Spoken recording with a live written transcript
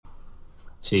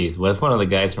Jeez, what's one of the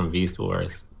guys from Beast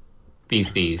Wars?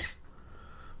 Beasties.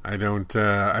 I don't.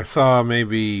 I saw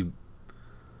maybe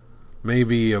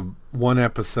a one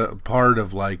episode part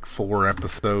of like 4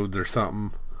 episodes or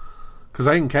something. Because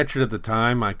I didn't catch it at the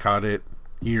time. I caught it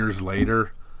years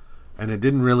later, and it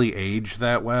didn't really age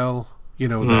that well. You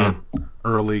know, the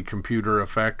early computer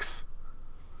effects.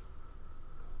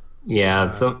 Yeah,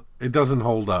 so It doesn't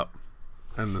hold up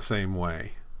in the same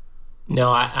way.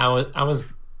 no,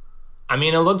 I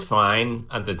mean, it looked fine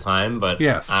at the time, but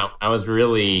Yes. I was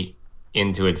really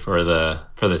into it for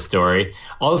the story.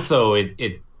 Also,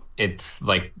 it's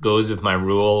like goes with my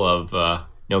rule of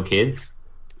no kids.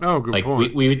 Oh, good Like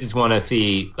point. we just want to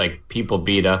see like people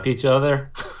beat up each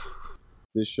other.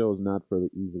 This show is not for the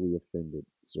easily offended.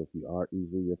 So if you are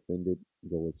easily offended,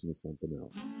 go listen to something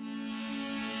else.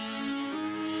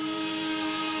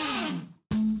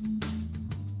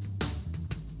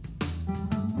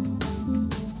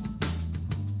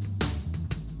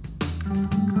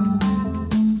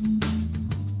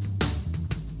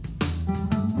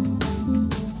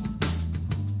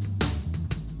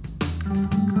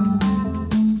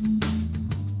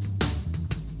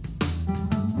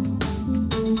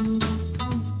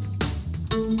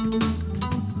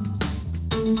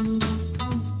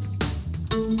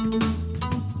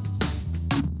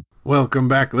 Welcome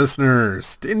back,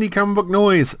 listeners, to Indie Comic Book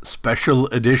Noise Special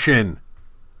Edition.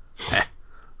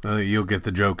 You'll get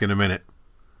the joke in a minute.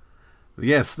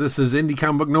 Yes, this is Indie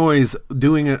Comic Book Noise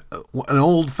doing an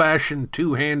old-fashioned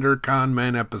two-hander con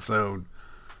man episode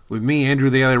with me, Andrew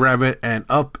the Alley Rabbit, and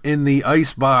up in the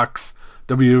ice box,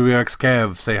 WWX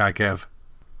Kev. Say hi, Kev.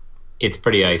 It's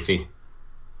pretty icy.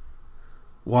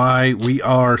 Why we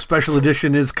are special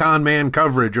edition is con man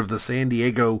coverage of the San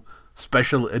Diego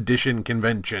Special Edition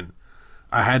convention.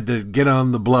 I had to get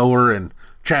on the blower and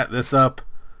chat this up,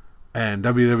 and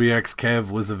WWX Kev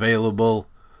was available,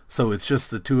 so it's just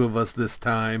the two of us this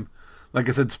time. Like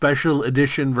I said, special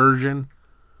edition version,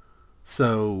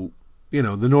 so, you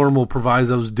know, the normal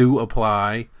provisos do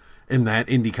apply in that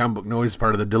Indie Comic Book Noise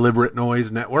part of the Deliberate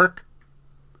Noise Network.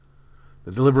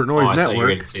 The Deliberate Noise I thought you were Network.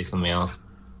 going to say something else.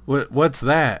 What's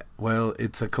that? Well,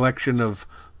 it's a collection of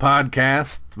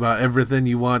podcasts about everything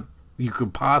you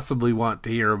could possibly want to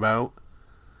hear about,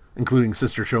 including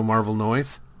Sister Show Marvel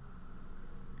Noise.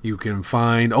 You can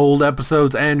find old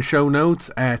episodes and show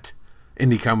notes at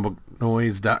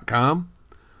IndieComicBookNoise.com.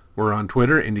 We're on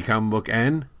Twitter,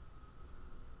 IndieComicBookN.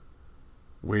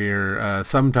 We're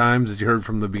sometimes, as you heard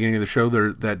from the beginning of the show,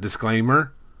 there that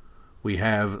disclaimer. We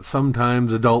have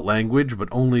sometimes adult language, but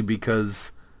only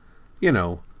because, you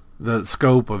know, the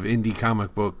scope of indie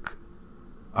comic book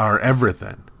are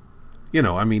everything. You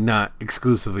know, I mean, not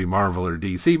exclusively Marvel or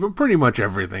DC, but pretty much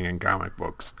everything in comic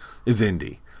books is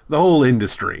indie. The whole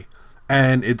industry.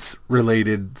 And its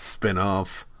related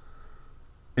spin-off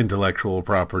intellectual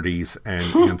properties and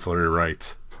ancillary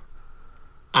rights.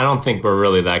 I don't think we're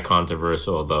really that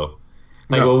controversial, though.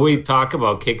 Like, No. will we talk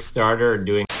about Kickstarter or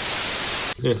doing...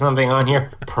 Is there something on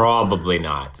here? Probably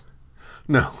not.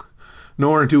 No.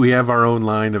 Nor do we have our own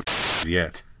line of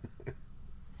yet.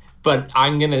 But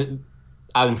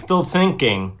I'm still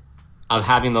thinking of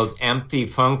having those empty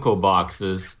Funko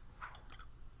boxes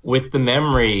with the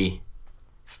memory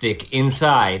stick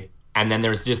inside, and then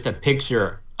there's just a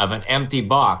picture of an empty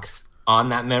box on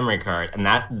that memory card, and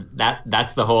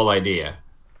that's the whole idea.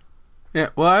 Yeah,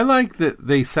 well, I like that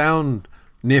they sound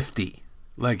nifty.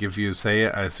 Like, if you say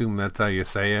it, I assume that's how you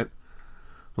say it.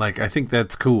 Like, I think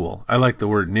that's cool. I like the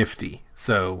word nifty.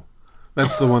 So,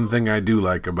 that's the one thing I do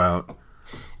like about...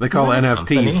 They call that a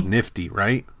NFTs company? nifty,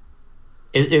 right?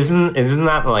 Isn't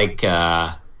that like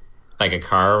a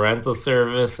car rental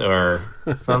service or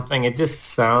something? It just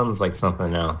sounds like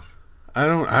something else. I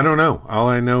don't know. All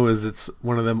I know is it's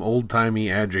one of them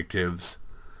old-timey adjectives.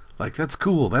 Like, that's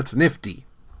cool. That's nifty.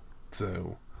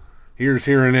 So, here's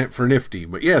hearing it for nifty.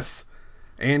 But yes,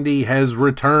 Andy has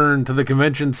returned to the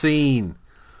convention scene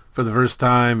for the first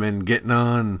time and getting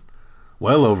on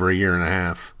well over a year and a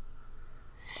half.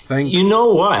 Thanks. You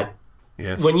know what?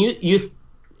 Yes. When you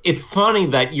it's funny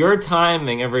that your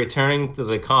timing of returning to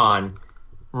the con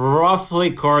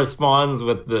roughly corresponds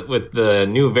with the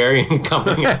new variant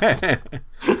coming out.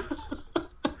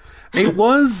 It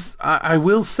was, I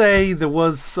will say, there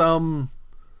was some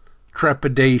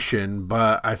trepidation,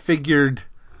 but I figured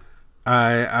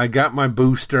I got my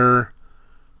booster.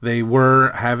 They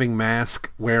were having mask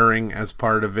wearing as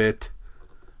part of it.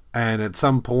 And at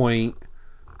some point,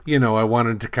 you know, I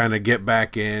wanted to kind of get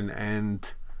back in,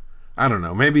 and I don't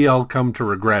know, maybe I'll come to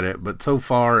regret it, but so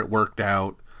far it worked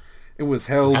out. It was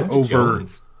held Andy over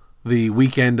Jones. the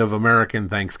weekend of American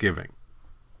Thanksgiving.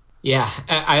 Yeah,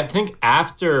 I think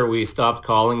after we stopped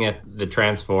calling it the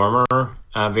Transformer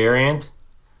variant,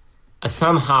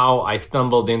 somehow I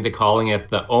stumbled into calling it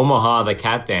the Omaha the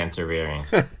Cat Dancer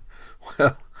variant.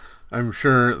 Well, I'm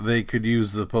sure they could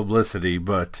use the publicity,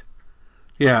 but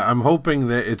yeah, I'm hoping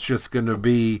that it's just going to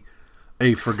be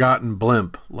a forgotten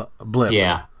blip.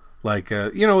 Yeah, Like,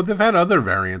 they've had other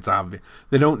variants, obviously.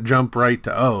 They don't jump right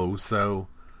to O, so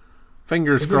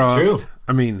fingers this is crossed. true.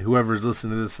 I mean, whoever's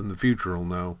listening to this in the future will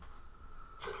know.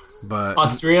 But,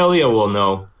 Australia will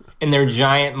know. In their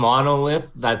giant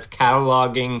monolith that's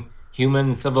cataloging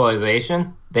human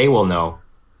civilization, they will know.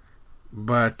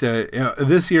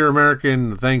 this year,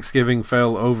 American Thanksgiving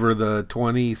fell over the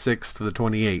 26th to the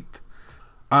 28th.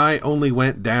 I only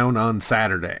went down on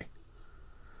Saturday.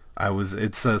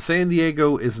 San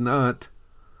Diego is not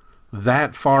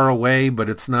that far away, but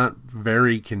it's not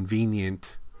very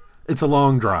convenient. It's a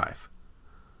long drive.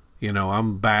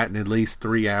 I'm batting at least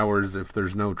 3 hours if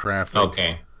there's no traffic.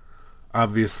 Okay.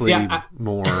 Obviously, See,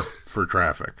 more for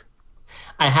traffic.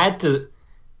 I had to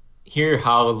hear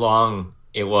how long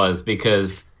it was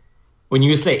because when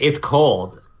you say it's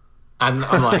cold, I'm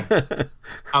like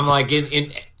I'm like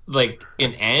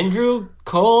in Andrew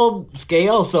cold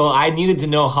scale, so I needed to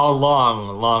know how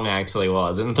long actually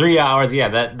was. And 3 hours, yeah,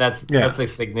 that's a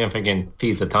significant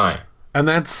piece of time. And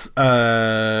that's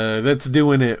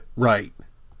doing it right.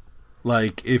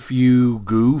 Like if you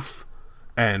goof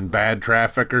and bad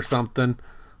traffic or something,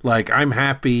 like I'm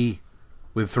happy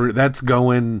with that's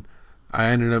going. I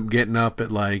ended up getting up at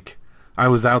I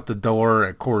was out the door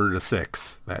at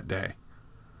 5:45 that day.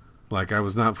 Like I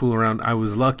was not fooling around. I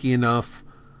was lucky enough.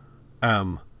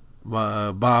 Bob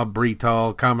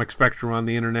Bretal, Comic Spectrum on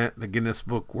the internet, the Guinness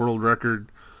Book World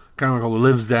Record comic, who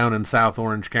lives down in South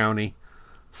Orange County.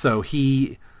 So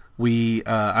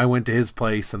I went to his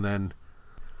place, and then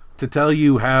to tell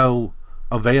you how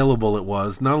available it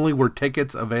was, not only were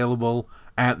tickets available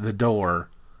at the door,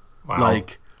 Wow.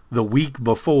 like the week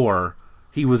before,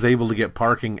 he was able to get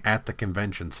parking at the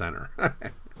convention center.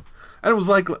 And it was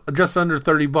just under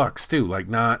 $30 too,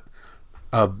 not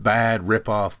a bad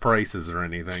rip-off prices or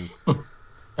anything.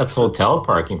 That's hotel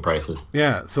parking prices.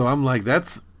 Yeah, so I'm like,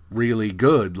 that's really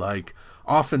good.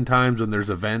 Oftentimes when there's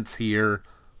events here,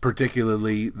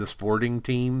 particularly the sporting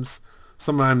teams,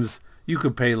 sometimes you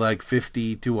could pay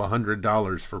 $50 to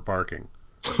 $100 for parking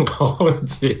Oh,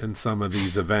 gee. in some of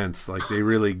these events. They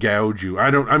really gouge you.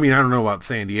 I don't know about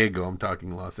San Diego. I'm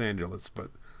talking Los Angeles, but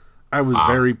I was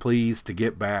very pleased to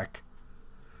get back.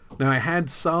 Now, I had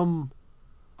some,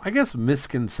 I guess,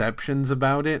 misconceptions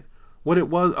about it. What it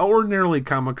was, ordinarily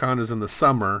Comic-Con is in the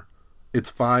summer. It's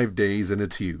 5 days and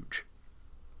it's huge.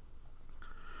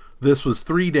 This was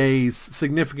 3 days,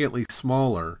 significantly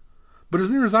smaller. But as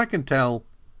near as I can tell,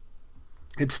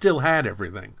 it still had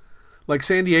everything.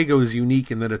 San Diego is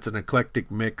unique in that it's an eclectic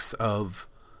mix of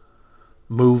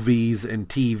movies and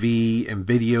TV and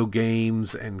video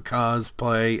games and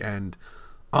cosplay and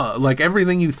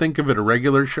everything you think of at a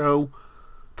regular show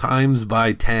times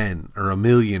by 10 or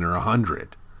 1,000,000 or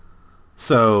 100.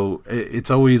 So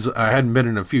it's always, I hadn't been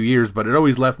in a few years, but it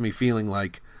always left me feeling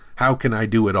how can I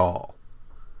do it all?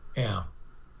 Yeah.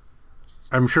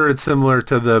 I'm sure it's similar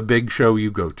to the big show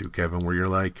you go to, Kevin, where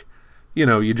you're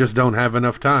you just don't have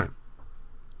enough time.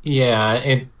 Yeah,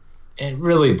 it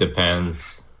really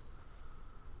depends.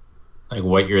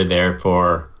 What you're there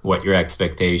for, what your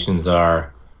expectations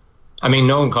are. I mean,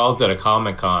 no one calls it a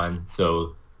Comic-Con,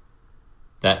 so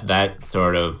that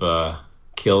sort of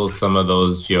kills some of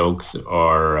those jokes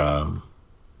or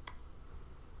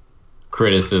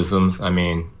criticisms. I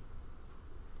mean,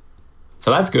 so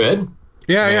that's good.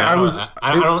 Yeah, I mean,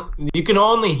 I don't. You can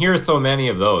only hear so many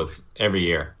of those every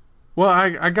year. Well,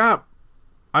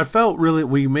 I felt really,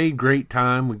 we made great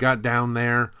time. We got down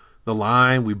there, the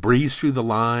line, we breezed through the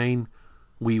line.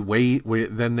 We wait,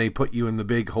 then they put you in the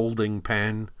big holding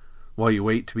pen while you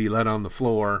wait to be let on the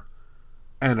floor.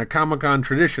 And a Comic-Con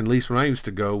tradition, at least when I used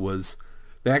to go, was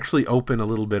they actually open a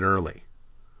little bit early.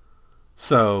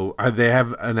 So they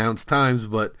have announced times,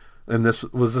 and this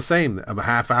was the same. A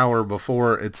half hour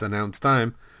before its announced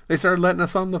time, they started letting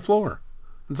us on the floor.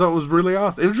 And so it was really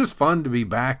awesome. It was just fun to be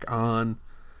back on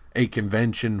a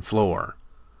convention floor.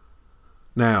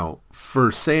 Now,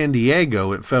 for San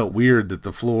Diego, it felt weird that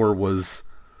the floor was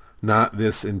not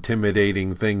this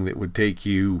intimidating thing that would take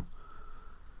you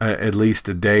at least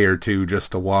a day or two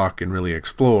just to walk and really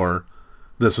explore.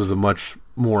 This was a much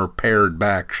more pared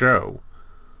back show.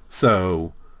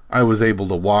 So I was able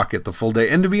to walk it the full day.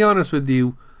 And to be honest with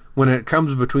you, when it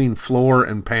comes between floor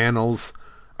and panels,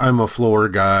 I'm a floor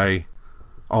guy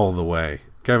all the way.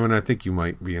 Kevin, I think you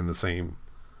might be in the same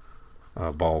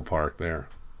ballpark there.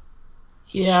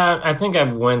 Yeah, I think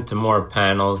I've went to more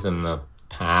panels in the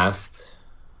past,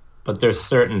 but there's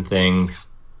certain things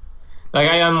like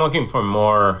I am looking for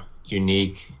more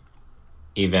unique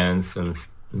events and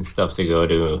stuff to go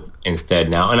to instead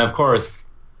now. And of course,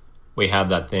 we have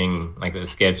that thing like the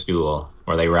sketch duel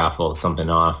where they raffle something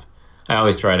off. I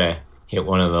always try to hit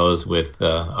one of those with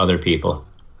other people.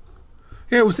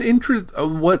 Yeah, it was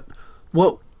what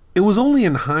it was only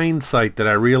in hindsight that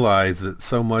I realized that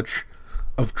so much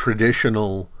of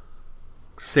traditional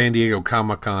San Diego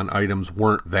Comic-Con items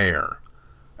weren't there.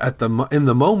 In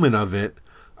the moment of it,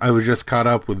 I was just caught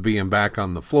up with being back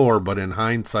on the floor, but in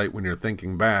hindsight, when you're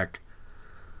thinking back,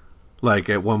 like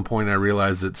at one point I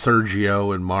realized that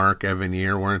Sergio and Mark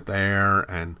Evanier weren't there,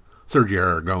 and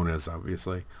Sergio Aragones,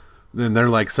 obviously. Then they're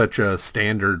like such a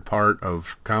standard part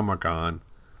of Comic-Con.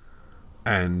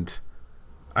 And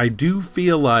I do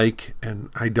feel like, and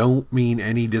I don't mean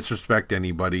any disrespect to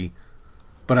anybody,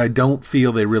 but I don't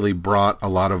feel they really brought a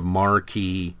lot of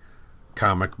marquee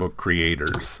comic book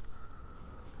creators.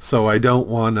 So I don't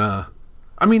want to...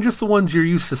 I mean, just the ones you're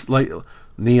used to, like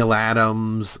Neil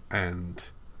Adams and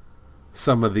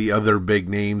some of the other big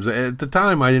names. At the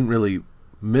time, I didn't really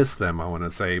miss them, I want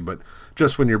to say, but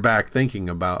just when you're back thinking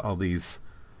about all these,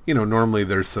 normally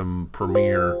there's some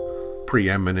premier,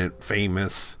 preeminent,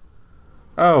 famous...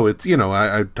 Oh, it's,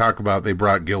 I talk about they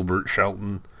brought Gilbert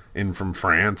Shelton in from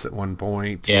France at one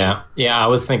point. Yeah, I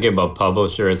was thinking about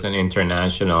publishers and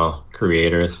international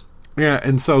creators. Yeah,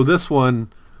 and so this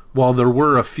one, while there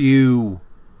were a few,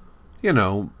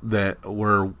 that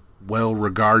were well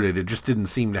regarded, it just didn't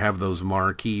seem to have those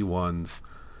marquee ones.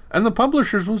 And the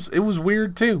publishers it was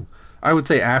weird too. I would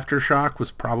say Aftershock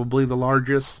was probably the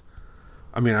largest.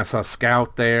 I mean, I saw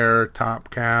Scout there, Top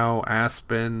Cow,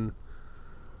 Aspen.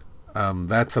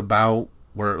 That's about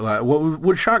where.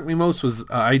 What shocked me most was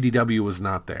IDW was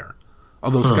not there.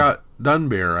 Although Scott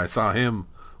Dunbier, I saw him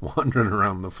wandering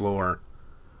around the floor.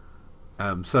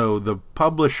 So the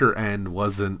publisher end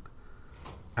wasn't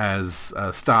as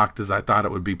stocked as I thought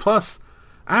it would be. Plus,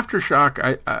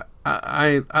 Aftershock,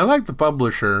 I like the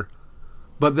publisher,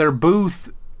 but their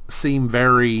booth seemed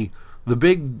very... The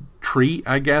big treat,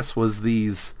 I guess, was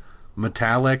these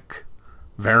metallic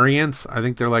variants. I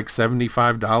think they're like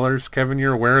 $75. Kevin,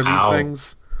 you're aware of these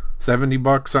things?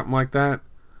 $70, something like that?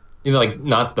 Like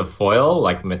not the foil,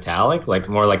 like metallic, like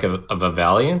more like of a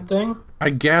Valiant thing? I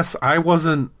guess I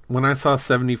wasn't... When I saw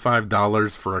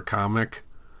 $75 for a comic,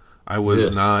 I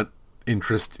was not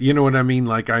interested. You know what I mean?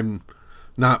 Like, I'm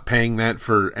not paying that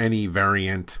for any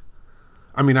variant.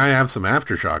 I mean, I have some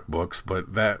Aftershock books, but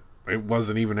it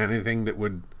wasn't even anything that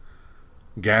would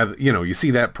gather... you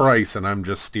see that price, and I'm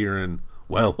just steering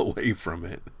well away from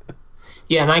it.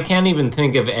 Yeah, and I can't even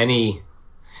think of any...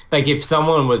 Like, if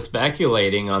someone was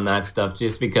speculating on that stuff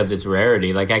just because it's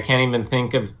rarity, like, I can't even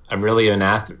think of really an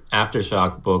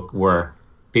Aftershock book where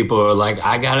people are like,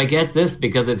 I gotta get this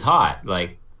because it's hot.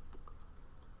 Like...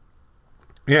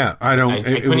 Yeah, I don't...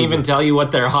 I couldn't even tell you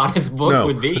what their hottest book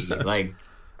would be. Like...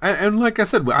 And like I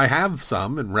said, I have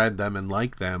some and read them and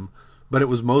like them, but it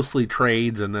was mostly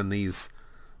trades and then these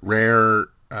rare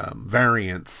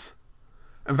variants.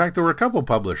 In fact, there were a couple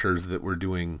publishers that were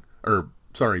doing,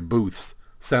 booths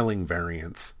selling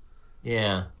variants.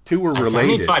 Yeah. Two were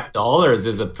related. $75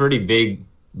 is a pretty big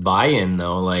buy-in,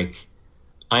 though. Like,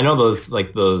 I know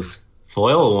those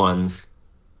foil ones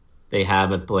they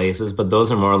have at places, but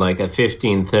those are more like a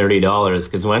 $15, $30,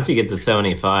 because once you get to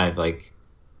 75, like...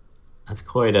 That's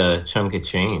quite a chunk of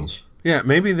change. Yeah,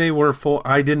 maybe they were full.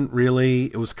 I didn't really.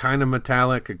 It was kind of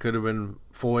metallic. It could have been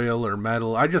foil or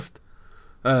metal. I just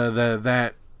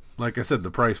that like I said,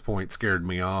 the price point scared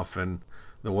me off, and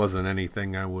there wasn't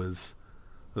anything I was.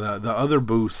 The other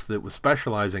booths that was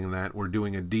specializing in that were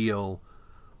doing a deal.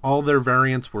 All their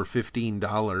variants were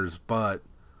 $15, but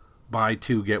buy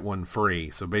two get one free.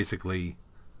 So basically,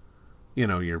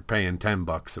 you're paying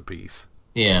 $10 a piece.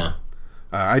 Yeah.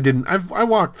 I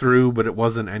walked through, but it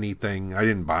wasn't anything. I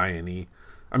didn't buy any.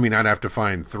 I mean, I'd have to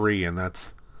find 3, and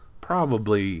that's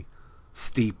probably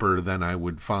steeper than I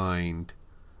would find.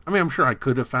 I mean, I'm sure I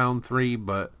could have found 3,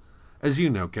 but as you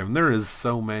know, Kevin, there is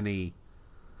so many.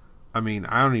 I mean,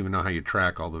 I don't even know how you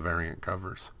track all the variant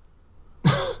covers.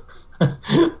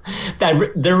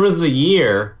 There was a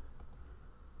year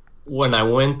when I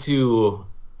went to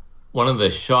one of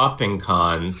the shopping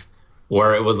cons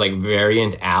where it was like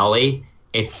Variant Alley.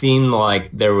 It seemed like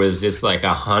there was just like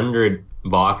 100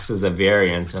 boxes of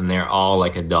variants, and they're all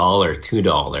like $1,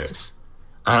 $2.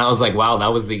 And I was like, wow,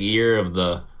 that was the year of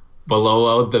the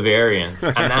below out the variants.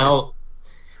 And now,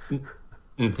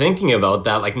 in thinking about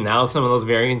that, like now some of those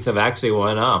variants have actually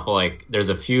went up. Like there's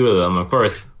a few of them. Of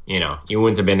course, you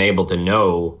wouldn't have been able to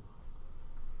know.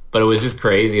 But it was just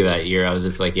crazy that year. I was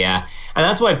just like, yeah. And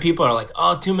that's why people are like,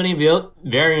 oh, too many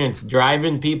variants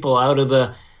driving people out of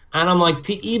the... And I'm like,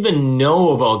 to even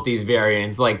know about these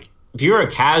variants, like, if you're a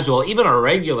casual, even a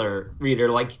regular reader,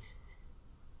 like,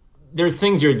 there's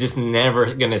things you're just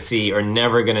never going to see or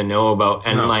never going to know about.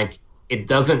 And, like, it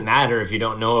doesn't matter if you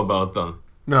don't know about them.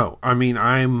 No, I mean,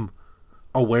 I'm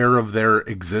aware of their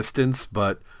existence,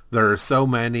 but there are so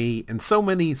many, and so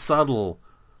many subtle,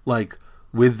 like...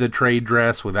 with the trade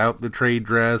dress, without the trade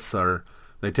dress, or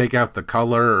they take out the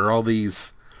color, or all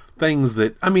these things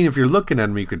that, I mean, if you're looking at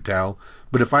them, you could tell,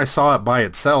 but if I saw it by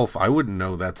itself, I wouldn't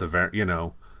know that's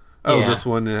this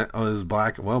one is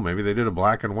black. Well, maybe they did a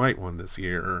black and white one this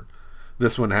year, or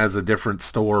this one has a different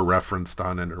store referenced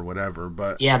on it, or whatever,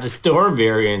 but... Yeah, the store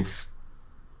variants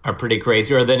are pretty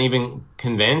crazy, or then even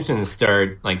conventions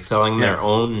start, like, selling their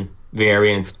own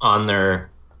variants on their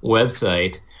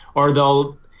website, or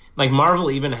they'll... Like, Marvel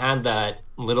even had that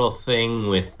little thing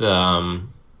with a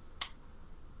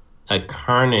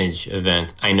Carnage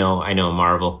event. I know,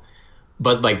 Marvel.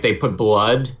 But, like, they put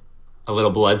a little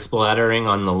blood splattering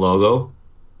on the logo.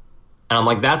 And I'm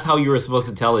like, that's how you were supposed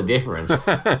to tell the difference.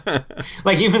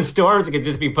 Like, even stores could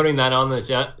just be putting that on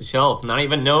the shelf, not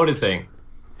even noticing.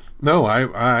 No,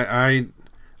 I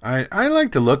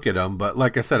like to look at them, but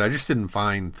like I said, I just didn't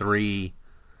find 3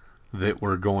 that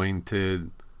were going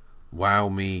to... wow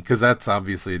me, because that's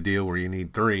obviously a deal where you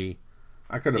need 3.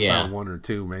 I could have found 1 or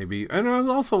 2 maybe, and I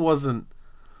also wasn't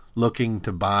looking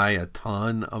to buy a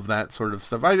ton of that sort of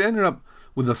stuff. I ended up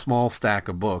with a small stack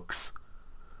of books.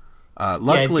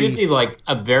 Luckily, it's usually like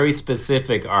a very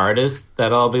specific artist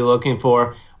that I'll be looking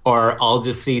for, or I'll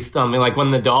just see something like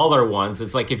when the dollar ones.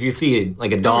 It's like if you see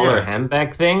like a dollar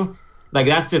Hembeck thing, like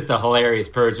that's just a hilarious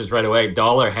purchase right away.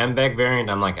 Dollar Hembeck variant,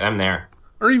 I'm like, I'm there.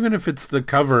 Or even if it's the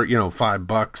cover,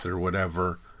 $5 or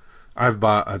whatever. I've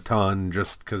bought a ton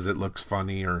just because it looks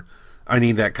funny or I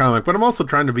need that comic. But I'm also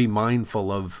trying to be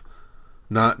mindful of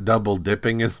not double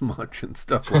dipping as much and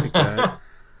stuff like that.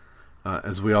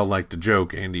 As we all like to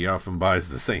joke, Andy often buys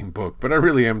the same book. But I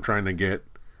really am trying to get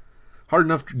hard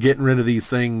enough getting rid of these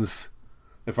things.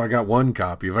 If I got 1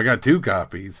 copy, if I got 2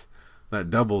 copies,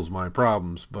 that doubles my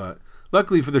problems. But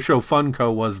luckily for the show,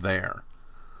 Funko was there.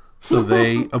 So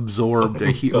they absorbed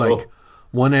like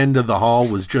one end of the hall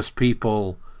was just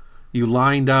people you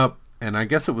lined up, and I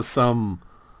guess it was some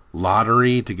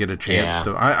lottery to get a chance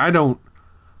to.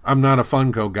 I'm not a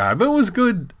Funko guy, but it was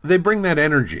good. They bring that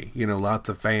energy, lots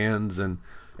of fans and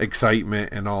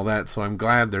excitement and all that. So I'm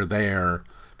glad they're there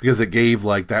because it gave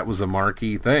like that was a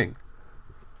marquee thing.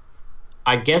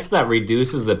 I guess that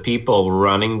reduces the people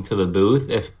running to the booth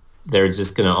if they're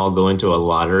just going to all go into a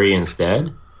lottery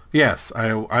instead. Yes,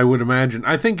 I would imagine.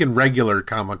 I think in regular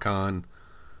Comic-Con,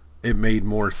 it made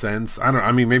more sense.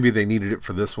 I mean, maybe they needed it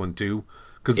for this one too,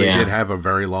 because they did have a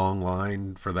very long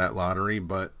line for that lottery.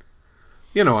 But,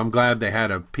 I'm glad they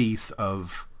had a piece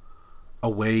of a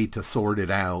way to sort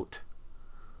it out.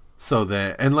 So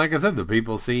that, and like I said, the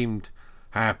people seemed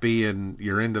happy and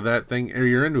you're into that thing, or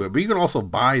you're into it. But you can also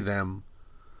buy them,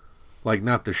 like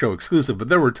not the show exclusive, but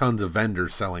there were tons of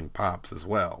vendors selling pops as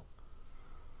well.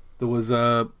 There was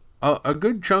a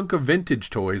good chunk of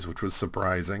vintage toys, which was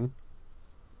surprising.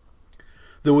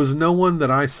 There was no one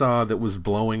that I saw that was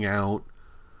blowing out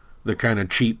the kind of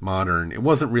cheap modern. It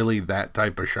wasn't really that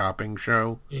type of shopping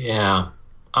show. Yeah.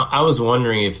 I was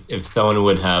wondering if someone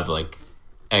would have like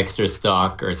extra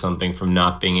stock or something from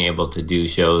not being able to do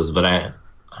shows, but I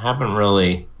haven't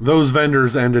really... Those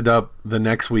vendors ended up the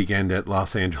next weekend at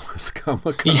Los Angeles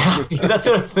Comic-Con. Yeah, that's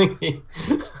what I was thinking.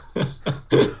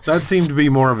 That seemed to be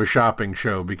more of a shopping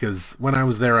show because when I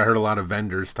was there, I heard a lot of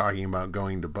vendors talking about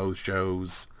going to both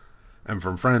shows. And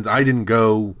from friends, I didn't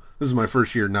go. This is my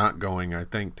first year not going, I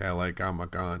think, to LA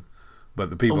Comic-Con. But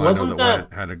the people I know that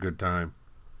went had a good time.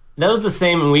 That was the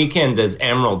same weekend as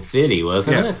Emerald City,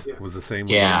 wasn't it? Yes, it was the same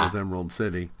weekend as Emerald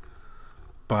City.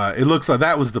 But it looks like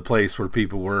that was the place where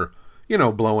people were,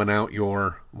 blowing out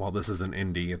your, well, this isn't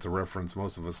indie, it's a reference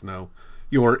most of us know,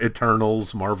 your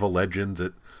Eternals, Marvel Legends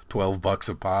at $12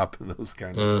 a pop and those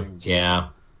kind of things. Yeah.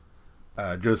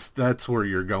 Just that's where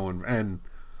you're going. And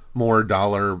more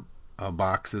dollar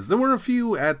boxes. There were a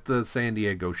few at the San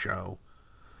Diego show.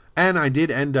 And I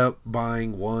did end up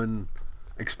buying one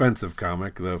expensive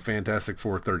comic, the Fantastic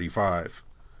Four 35.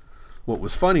 What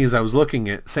was funny is I was looking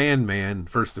at Sandman,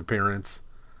 first appearance.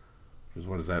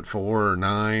 What is that, 4 or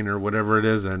 9 or whatever it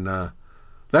is? And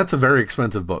that's a very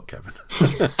expensive book, Kevin.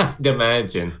 I'd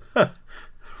imagine.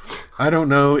 I don't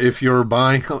know if you're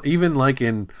buying, even like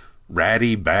in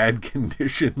ratty, bad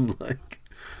condition, like,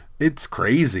 it's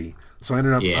crazy. So I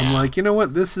ended up, I'm Yeah. like, you know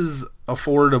what? This is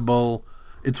affordable.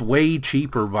 It's way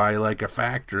cheaper by like a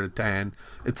factor of 10.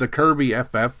 It's a Kirby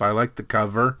FF. I like the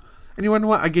cover. And you know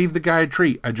what? I gave the guy a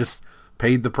treat. I just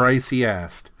paid the price he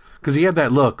asked. Because he had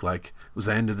that look like it was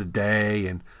the end of the day.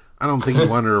 And I don't think he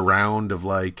wanted a round of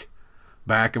like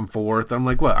back and forth. I'm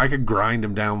like, what? I could grind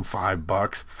him down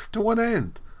 $5. To what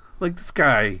end? Like this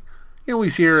guy, you know,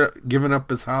 he's here giving up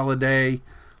his holiday.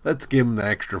 Let's give him the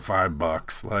extra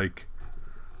 $5. Like,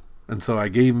 and so I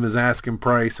gave him his asking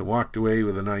price and walked away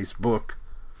with a nice book.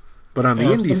 But on the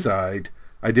indie side,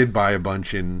 I did buy a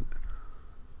bunch in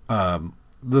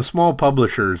the small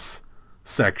publishers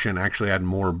section actually had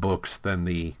more books than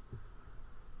the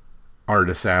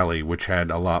Artist Alley, which had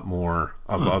a lot more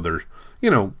of other, you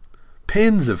know,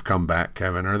 pins have come back,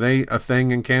 Kevin. Are they a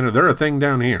thing in Canada? They're a thing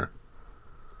down here.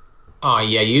 Oh,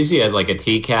 yeah. Usually at like a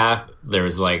TCAF,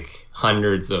 there's like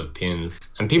hundreds of pins.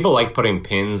 And people like putting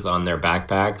pins on their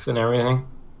backpacks and everything.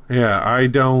 Yeah, I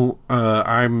don't,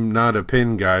 I'm not a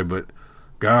pin guy, but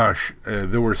gosh,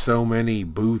 there were so many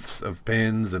booths of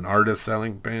pins and artists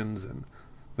selling pins and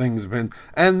things pins.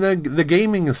 And the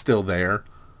gaming is still there.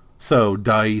 So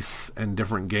dice and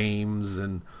different games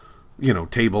and, you know,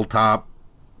 tabletop,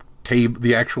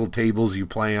 the actual tables you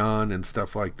play on and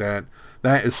stuff like that.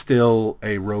 That is still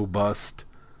a robust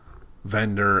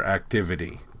vendor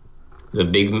activity. The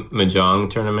big Mahjong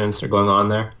tournaments are going on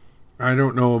there. I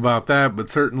don't know about that, but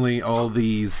certainly all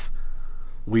these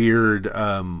weird,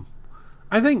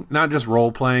 I think not just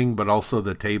role-playing, but also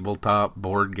the tabletop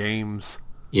board games.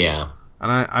 Yeah.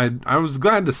 And I was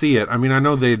glad to see it. I mean, I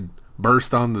know they'd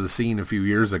burst onto the scene a few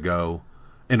years ago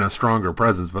in a stronger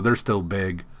presence, but they're still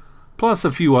big. Plus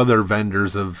a few other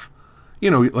vendors of,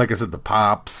 you know, like I said, the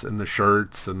pops and the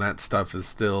shirts and that stuff is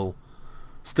still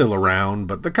around.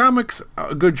 But the comics,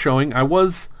 a good showing. I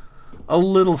was a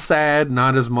little sad,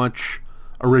 not as much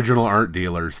original art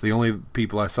dealers. The only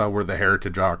people I saw were the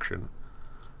Heritage Auction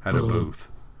had a booth.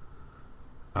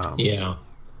 Yeah.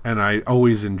 And I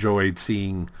always enjoyed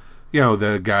seeing, you know,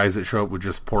 the guys that show up with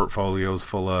just portfolios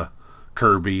full of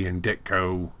Kirby and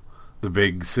Ditko, the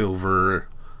big silver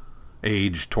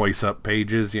age twice up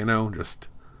pages, you know, just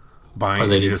buying. Or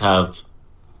they just have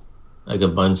like a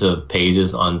bunch of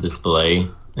pages on display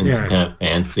in some kind of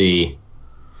fancy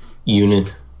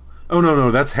unit. Oh,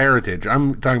 no, that's Heritage.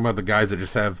 I'm talking about the guys that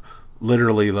just have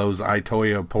literally those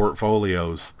Itoya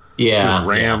portfolios. Yeah. Just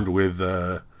rammed with,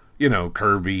 you know,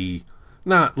 Kirby,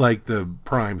 not like the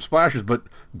prime splashes, but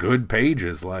good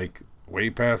pages, like way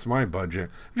past my budget.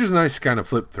 It's just nice to kind of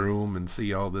flip through them and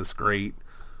see all this great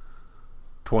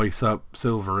twice up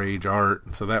Silver Age art.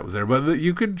 And so that was there. But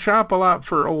you could shop a lot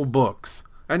for old books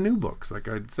and new books. Like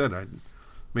I said, I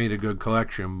made a good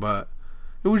collection, but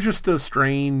it was just a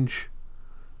strange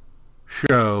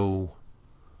show,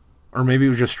 or maybe it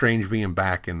was just strange being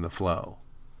back in the flow.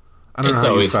 I don't know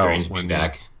how you felt strange being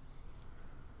back.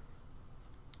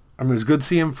 I mean, it was good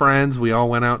seeing friends. We all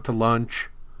went out to lunch,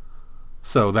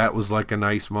 so that was like a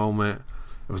nice moment.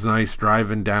 It was nice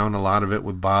driving down a lot of it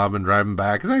with Bob and driving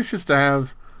back. It's nice just to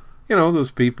have, you know,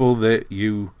 those people that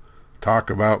you talk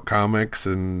about comics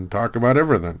and talk about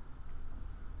everything.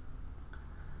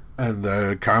 And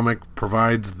the comic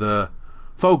provides the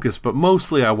focus, but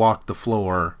mostly I walked the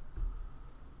floor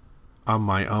on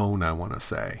my own, I want to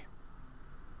say.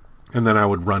 And then I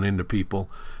would run into people.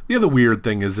 The other weird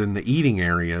thing is in the eating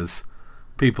areas,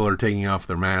 people are taking off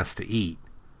their masks to eat.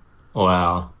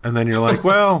 Wow. And then you're like,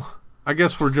 well, I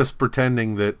guess we're just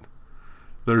pretending that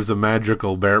there's a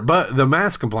magical bear. But the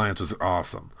mask compliance was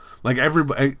awesome. Like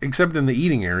everybody, except in the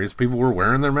eating areas, people were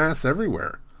wearing their masks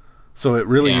everywhere. So it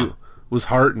really was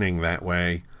heartening that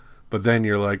way. But then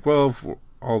you're like, well, if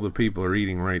all the people are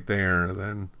eating right there,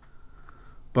 then...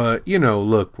 But, you know,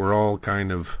 look, we're all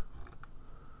kind of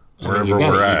wherever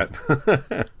we're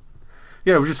at.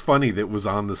 Yeah, it was just funny that it was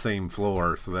on the same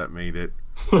floor, so that made it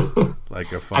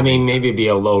like a funny... I mean, maybe it'd be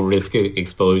a low-risk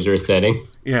exposure setting.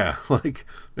 Yeah, like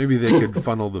maybe they could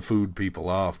funnel the food people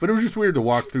off. But it was just weird to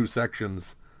walk through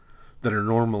sections that are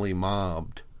normally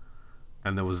mobbed,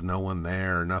 and there was no one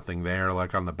there, nothing there,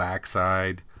 like on the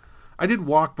backside. I did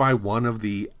walk by one of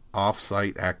the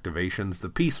off-site activations, the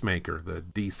Peacemaker, the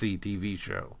DC TV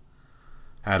show.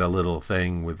 Had a little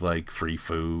thing with like free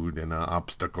food and an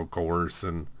obstacle course,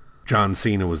 and John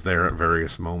Cena was there at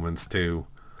various moments too.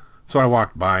 So I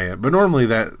walked by it. But normally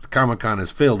that Comic-Con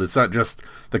is filled. It's not just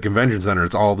the convention center,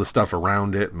 it's all the stuff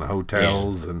around it and the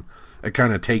hotels, and it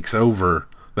kind of takes over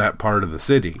that part of the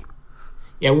city.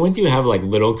 Yeah, wouldn't you have like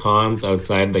little cons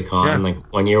outside the con? Yeah.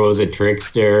 Like 1 year was a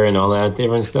Trickster and all that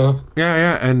different stuff?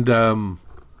 Yeah, and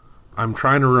I'm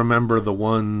trying to remember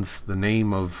the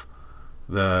name of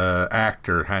the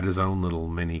actor had his own little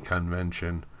mini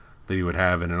convention that he would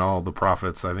have, and all the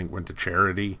profits, I think, went to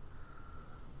charity.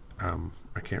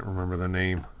 I can't remember the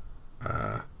name.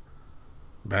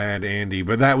 Bad Andy,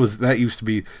 but that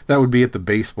would be at the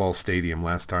baseball stadium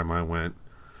last time I went,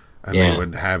 and they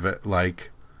would have it like,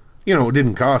 it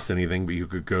didn't cost anything, but you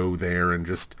could go there and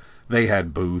they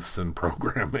had booths and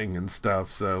programming and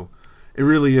stuff, so it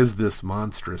really is this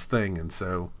monstrous thing. And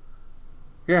so,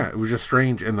 yeah, it was just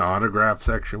strange, and the autograph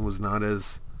section was not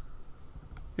as,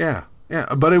 yeah,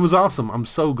 but it was awesome. I'm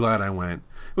so glad I went.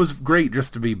 It was great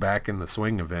just to be back in the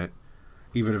swing of it,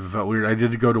 even if it felt weird. I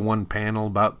did go to one panel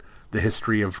about the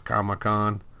history of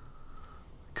Comic-Con,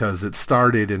 because it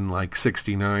started in like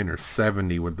 69 or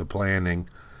 70 with the planning.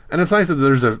 And it's nice that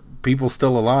there's people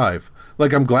still alive.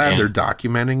 Like, I'm glad they're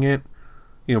documenting it.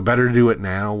 Better to do it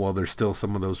now while there's still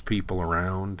some of those people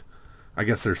around. I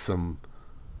guess there's some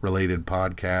related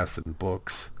podcasts and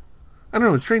books. I don't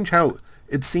know, it's strange how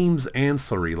it seems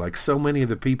ancillary. Like, so many of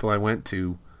the people I went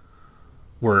to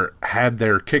had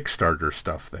their Kickstarter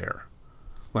stuff there.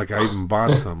 Like, I even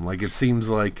bought some. Like, it seems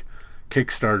like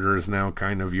Kickstarter is now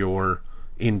kind of your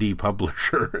indie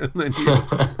publisher,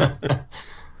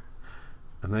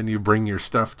 and then you bring your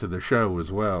stuff to the show as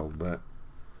well. But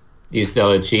Do you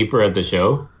sell it cheaper at the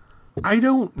show? I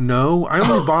don't know. I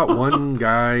only bought one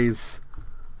guy's,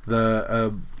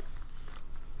 and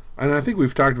I think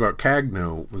we've talked about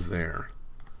Cagno was there,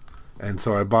 and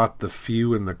so I bought the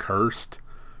Few and the Cursed,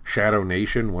 Shadow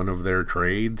Nation, one of their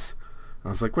trades. I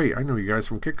was like, wait, I know you guys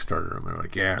from Kickstarter. And they're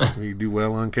like, yeah, you do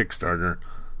well on Kickstarter.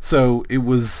 So it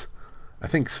was, I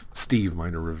think Steve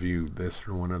might have reviewed this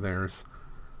or one of theirs.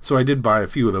 So I did buy a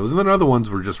few of those. And then other ones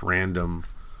were just random.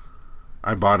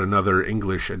 I bought another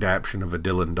English adaptation of a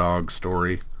Dylan Dog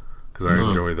story, because I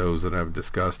enjoy those that I've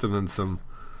discussed. And then some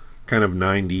kind of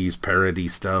 90s parody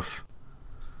stuff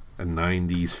and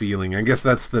 90s feeling. I guess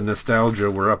that's the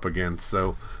nostalgia we're up against.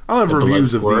 So I'll have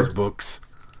reviews of these books,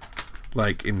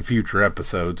 like, in future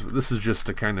episodes. But this is just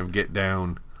to kind of get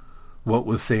down what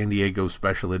was San Diego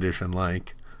Special Edition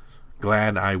like.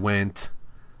 Glad I went.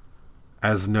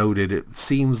 As noted, it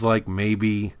seems like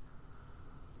maybe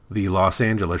the Los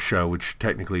Angeles show, which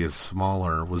technically is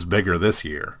smaller, was bigger this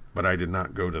year, but I did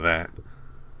not go to that.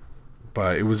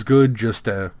 But it was good just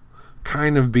to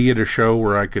kind of be at a show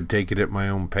where I could take it at my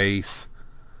own pace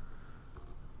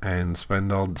and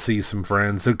see some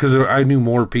friends, because I knew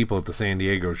more people at the San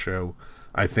Diego show,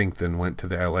 I think, than went to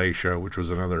the LA show, which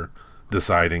was another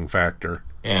deciding factor.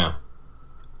 Yeah.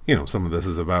 Some of this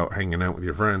is about hanging out with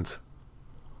your friends.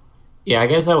 Yeah, I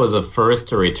guess I was the first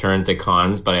to return to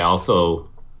cons, but I also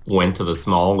went to the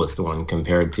smallest one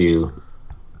compared to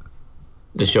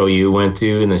the show you went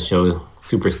to and the show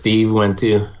Super Steve went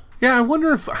to. Yeah, I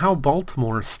wonder how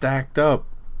Baltimore stacked up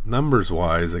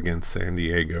numbers-wise against San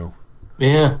Diego.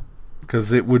 Yeah.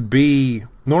 Because it would be,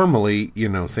 normally,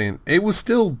 saying it was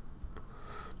still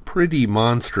pretty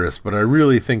monstrous, but I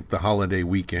really think the holiday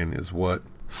weekend is what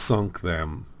sunk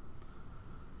them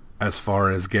as far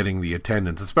as getting the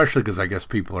attendance, especially because I guess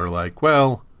people are like,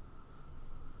 well,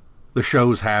 the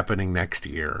show's happening next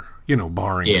year,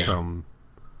 barring some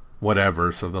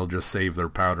whatever, so they'll just save their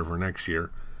powder for next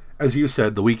year. As you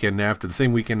said, the weekend after, the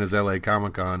same weekend as LA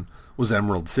Comic-Con, was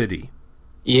Emerald City.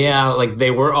 Yeah, like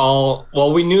they were all,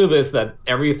 well, we knew this, that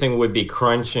everything would be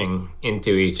crunching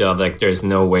into each other. Like, there's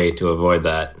no way to avoid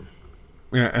that.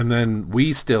 Yeah, and then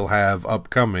we still have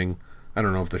upcoming, I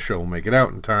don't know if the show will make it out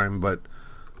in time, but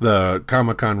the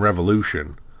Comic-Con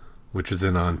Revolution, which is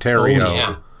in Ontario. Oh,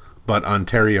 yeah. But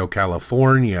Ontario,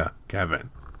 California,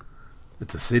 Kevin.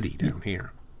 It's a city down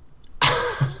here.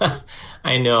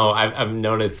 I know. I've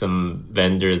noticed some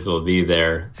vendors will be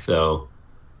there. So,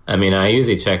 I mean, I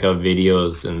usually check out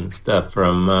videos and stuff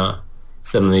from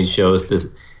some of these shows.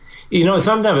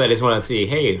 Sometimes I just want to see,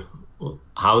 hey,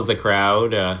 how's the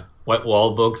crowd? What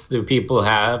wall books do people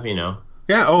have?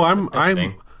 Yeah. Oh,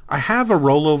 I have a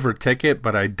rollover ticket,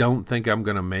 but I don't think I'm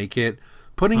going to make it.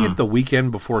 Putting it the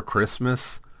weekend before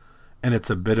Christmas, and it's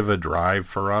a bit of a drive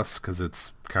for us because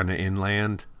it's kind of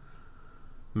inland,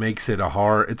 makes it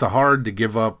it's hard to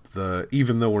give up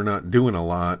even though we're not doing a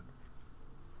lot,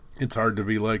 it's hard to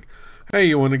be like, hey,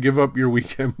 you want to give up your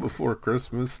weekend before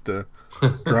Christmas to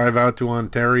drive out to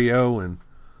Ontario and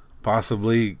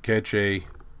possibly catch a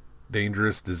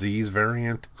dangerous disease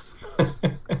variant?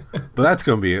 But that's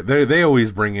going to be it. They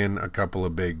always bring in a couple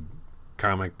of big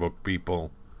comic book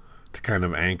people to kind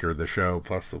of anchor the show,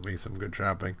 plus there'll be some good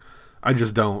shopping. I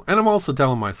just don't. And I'm also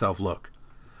telling myself, look,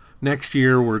 next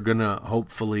year we're going to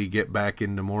hopefully get back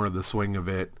into more of the swing of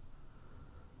it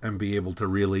and be able to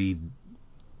really,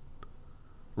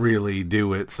 really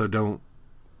do it. So don't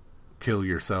kill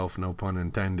yourself, no pun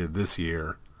intended, this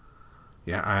year.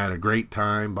 Yeah, I had a great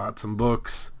time, bought some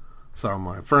books, saw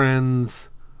my friends,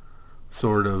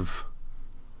 sort of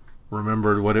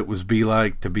remembered what it was be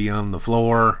like to be on the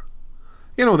floor.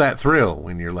 You know, that thrill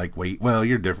when you're like, wait, well,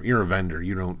 you're different. You're a vendor.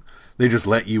 You don't, they just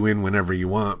let you in whenever you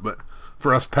want. But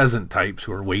for us peasant types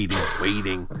who are waiting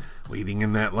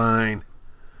in that line,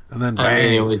 and then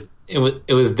bang. I mean,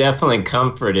 it was definitely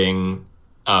comforting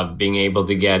being able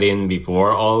to get in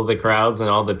before all of the crowds and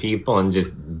all the people and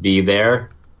just be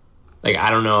there. Like, I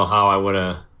don't know how I would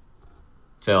have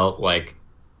felt like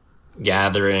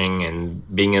gathering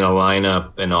and being in a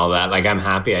lineup and all that. Like, I'm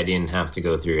happy I didn't have to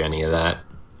go through any of that.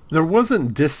 There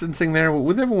wasn't distancing there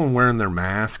with everyone wearing their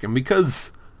mask, and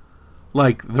because,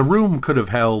 like, the room could have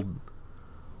held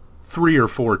 3 or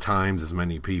 4 times as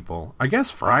many people. I guess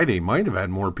Friday might have had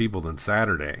more people than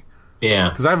Saturday.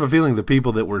 Yeah. Because I have a feeling the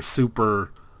people that were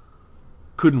super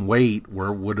couldn't wait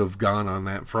would have gone on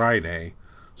that Friday.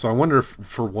 So I wonder if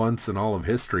for once in all of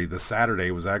history, the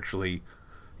Saturday was actually,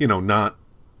 you know, not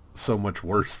so much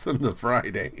worse than the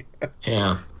Friday.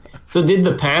 Yeah. So did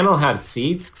the panel have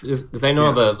seats? Because I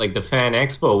know Yes. the Fan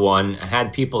Expo one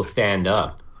had people stand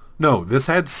up. No, this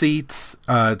had seats.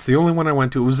 It's the only one I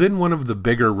went to. It was in one of the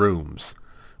bigger rooms.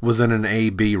 It was in an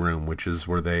A-B room, which is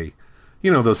where they,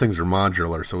 you know, those things are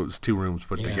modular, so it was 2 rooms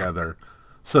put together.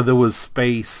 So there was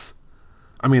space.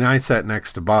 I mean, I sat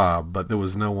next to Bob, but there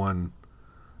was no one.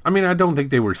 I mean, I don't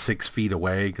think they were 6 feet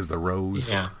away because the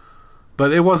rows. Yeah.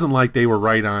 But it wasn't like they were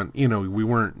right on, you know, we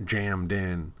weren't jammed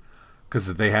in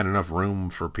because they had enough room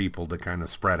for people to kind of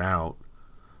spread out.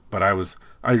 But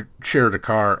I shared a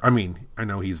car. I mean, I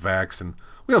know he's vaxxed, and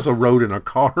we also rode in a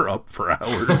car up for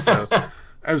hours. So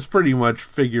I was pretty much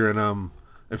figuring,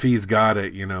 if he's got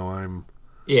it, you know, I'm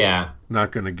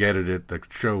not going to get it at the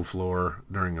show floor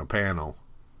during a panel.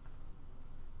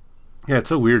 Yeah, it's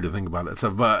so weird to think about it.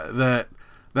 So, but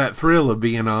that thrill of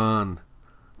being on.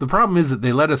 The problem is that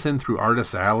they let us in through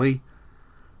Artist Alley,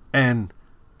 and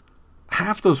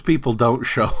half those people don't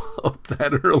show up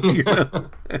that early. You know?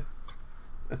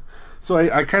 So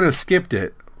I kind of skipped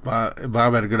it.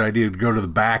 Bob had a good idea to go to the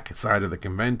back side of the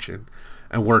convention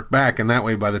and work back, and that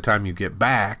way by the time you get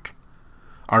back,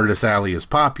 Artist Alley is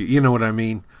popular. You know what I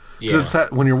mean? 'Cause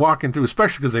it's when you're walking through,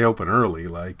 especially because they open early,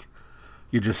 like,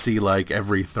 you just see like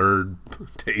every third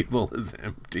table is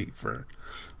empty for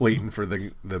waiting for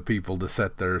the people to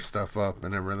set their stuff up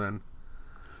and everything.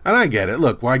 And I get it.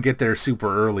 Look, why get there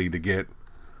super early to get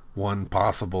one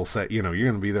possible set? You know, you're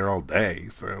going to be there all day,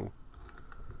 so.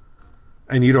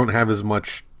 And you don't have as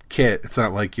much kit. It's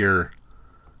not like you're,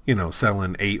 you know,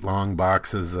 selling 8 long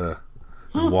boxes of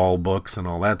wall books and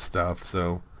all that stuff.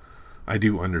 So I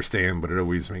do understand, but it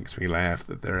always makes me laugh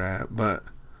that they're at. But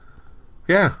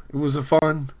yeah, it was a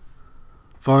fun,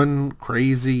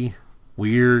 crazy,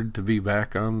 weird to be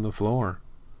back on the floor.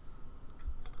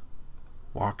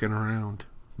 Walking around,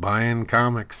 buying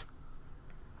comics.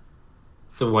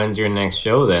 So when's your next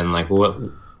show then? Like, what?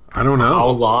 I don't know. How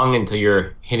long until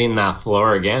you're hitting that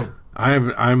floor again?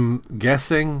 I'm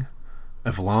guessing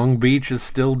if Long Beach is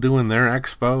still doing their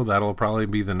expo, that'll probably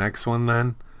be the next one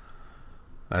then.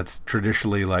 That's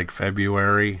traditionally like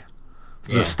February.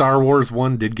 The Star Wars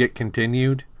one did get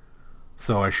continued,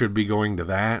 so I should be going to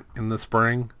that in the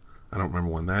spring. I don't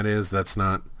remember when that is. That's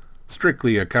not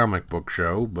strictly a comic book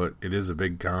show, but it is a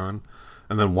big con.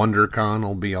 And then WonderCon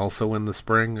will be also in the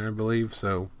spring, I believe.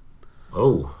 So,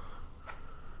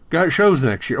 got shows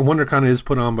next year. WonderCon is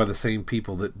put on by the same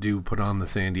people that do put on the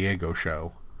San Diego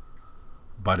show,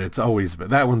 but it's always been,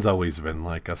 that one's always been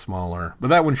like a smaller. But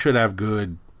that one should have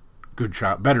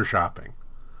better shopping.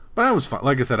 But that was fun.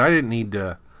 Like I said, I didn't need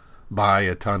to buy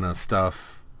a ton of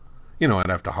stuff. You know, I'd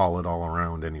have to haul it all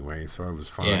around anyway, so it was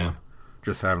fine.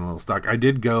 Just having a little stock. I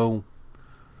did go.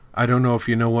 I don't know if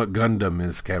you know what Gundam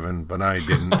is, Kevin, but I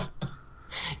didn't.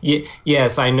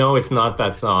 Yes, I know it's not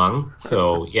that song,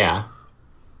 so yeah.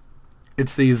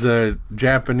 It's these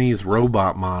Japanese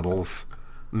robot models,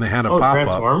 and they had a pop-up.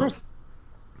 Transformers?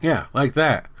 Yeah, like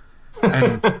that.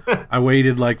 And I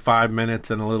waited like 5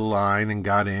 minutes in a little line and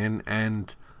got in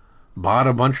and bought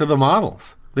a bunch of the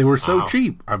models. They were so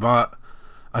cheap. I bought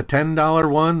a $10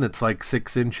 one that's like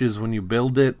 6 inches when you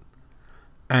build it,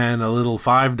 and a little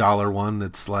 $5 one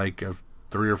that's like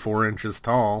 3 or 4 inches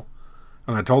tall.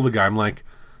 And I told the guy, I'm like,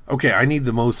 okay, I need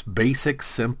the most basic,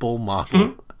 simple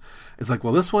model. It's like,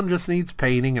 well, this one just needs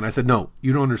painting. And I said, no,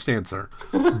 you don't understand, sir.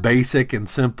 Basic and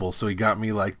simple. So he got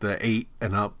me like the 8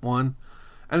 and up one.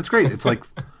 And it's great. It's like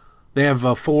they have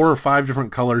 4 or 5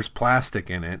 different colors plastic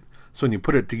in it. So when you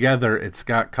put it together, it's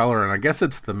got color. And I guess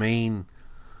it's the main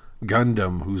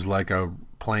Gundam who's like a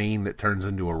plane that turns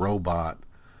into a robot.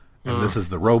 and this is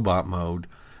the robot mode.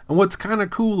 And what's kind of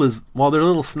cool is while they're a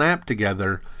little snapped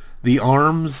together, the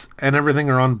arms and everything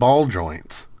are on ball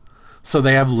joints, so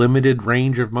they have limited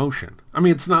range of motion. I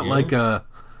mean, it's not like your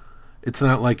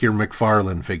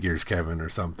McFarlane figures, Kevin, or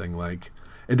something. Like,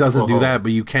 it doesn't do that,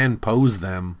 but you can pose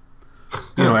them.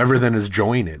 You know, everything is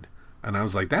jointed. And I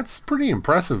was like, that's pretty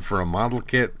impressive for a model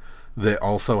kit that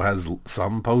also has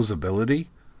some posability.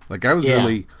 Like, I was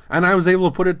really, and I was able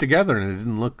to put it together, and it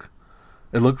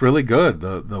looked really good.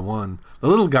 The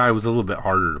little guy was a little bit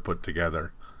harder to put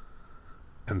together.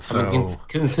 And so, I mean,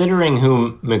 considering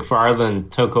who McFarlane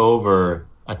took over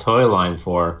a toy line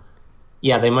for,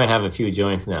 yeah, they might have a few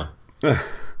joints now.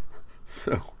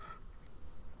 So,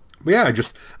 but yeah,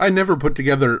 I never put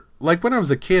together, like when I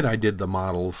was a kid, I did the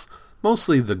models,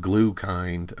 mostly the glue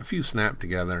kind, a few snapped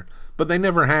together, but they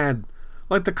never had,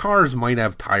 like the cars might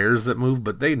have tires that move,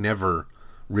 but they never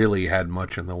really had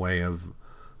much in the way of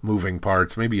moving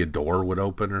parts. Maybe a door would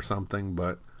open or something,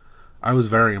 but I was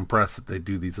very impressed that they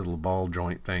do these little ball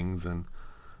joint things, and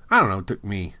I don't know, it took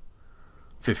me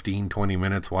 15, 20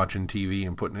 minutes watching TV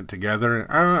and putting it together.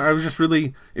 I was just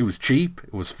really, it was cheap,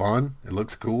 it was fun, it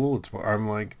looks cool. I'm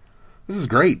like, this is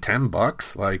great,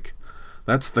 $10. Like,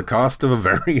 that's the cost of a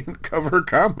variant cover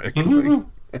comic. Like,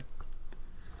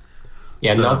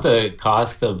 yeah, so, not the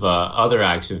cost of other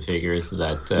action figures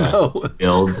that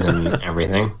build and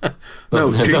everything.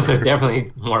 Those are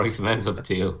definitely more expensive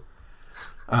too.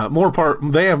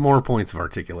 They have more points of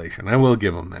articulation. I will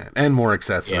give them that, and more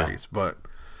accessories. Yeah. But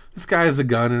this guy has a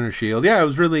gun and a shield. Yeah, I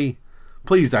was really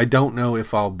pleased. I don't know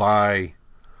if I'll buy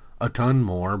a ton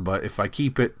more, but if I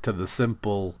keep it to the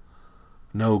simple,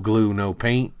 no glue, no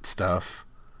paint stuff,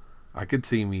 I could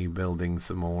see me building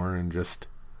some more and just,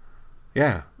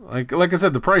 yeah, like I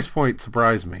said, the price point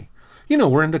surprised me. You know,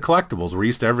 we're into collectibles. We're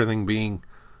used to everything being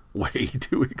way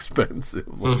too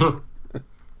expensive. Like,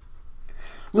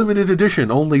 limited edition,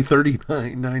 only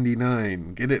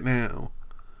 $39.99. Get it now.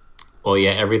 Well,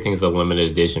 yeah, everything's a limited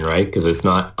edition, right? Because it's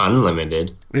not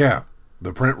unlimited. Yeah,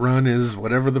 the print run is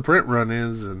whatever the print run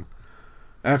is, and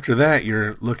after that,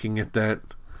 you're looking at that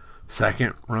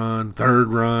second run, third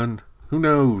run. Who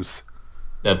knows?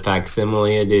 The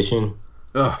facsimile edition.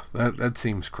 Ugh, that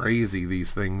seems crazy,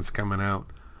 these things coming out.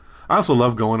 I also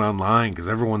love going online because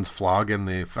everyone's flogging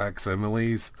the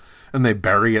facsimiles, and they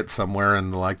bury it somewhere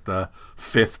in like the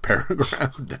 5th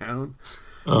paragraph down.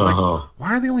 Like,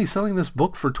 why are they only selling this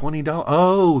book for $20?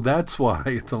 Oh, that's why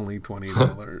it's only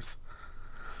 $20.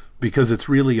 Because it's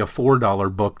really a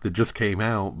 $4 book that just came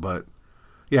out. But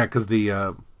yeah, because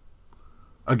the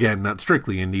again, not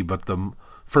strictly indie, but the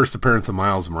first appearance of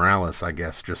Miles Morales, I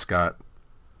guess, just got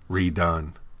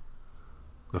redone.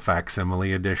 The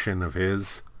facsimile edition of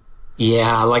his.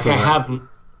 Yeah, like so I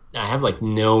have like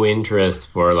no interest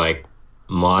for like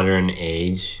modern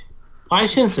age. I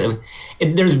shouldn't say,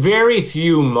 there's very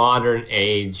few modern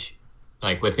age,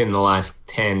 like within the last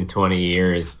 10, 20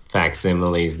 years,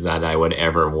 facsimiles that I would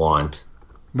ever want.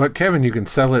 But Kevin, you can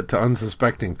sell it to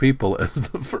unsuspecting people as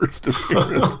the first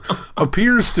appearance.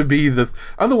 Appears to be the,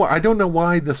 otherwise, I don't know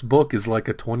why this book is like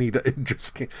a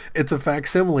it's a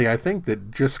facsimile, I think,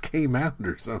 that just came out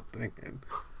or something.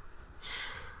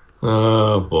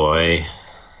 Oh boy.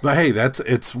 But hey,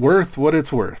 it's worth what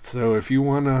it's worth. So if you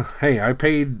want to, hey, I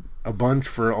paid a bunch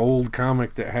for an old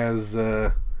comic that has,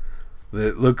 that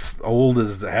looks old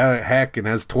as the heck and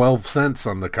has 12 cents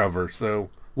on the cover.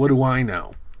 So what do I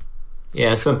know?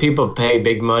 Yeah, some people pay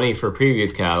big money for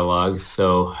previous catalogs,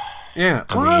 so yeah.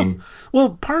 I mean,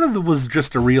 part of it was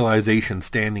just a realization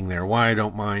standing there why I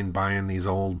don't mind buying these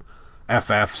old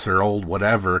FFs or old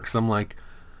whatever, because I'm like,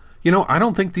 you know, I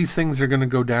don't think these things are going to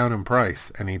go down in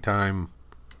price anytime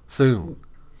soon.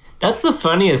 That's the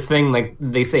funniest thing. Like,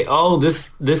 they say, oh, this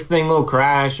thing will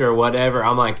crash or whatever.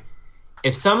 I'm like,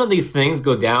 if some of these things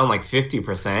go down like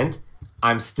 50%,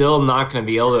 I'm still not going to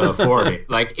be able to afford it.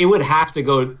 Like, it would have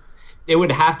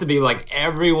to be like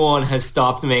everyone has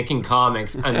stopped making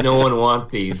comics and no one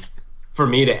wants these for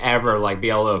me to ever like be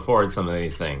able to afford some of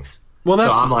these things. Well,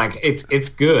 so I'm like, it's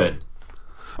good.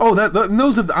 Oh,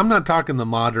 those are I'm not talking the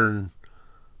modern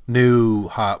new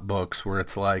hot books where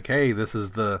it's like, hey, this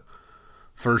is the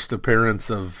first appearance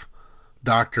of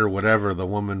Dr. Whatever, the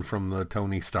woman from the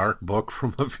Tony Stark book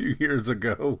from a few years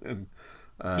ago. And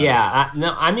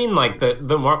I mean like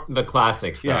the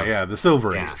classic stuff. Yeah, the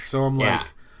Silver Age. So I'm like,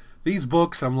 these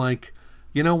books, I'm like,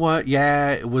 you know what?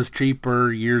 Yeah, it was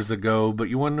cheaper years ago, but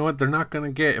you want to know what? They're not going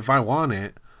to get, if I want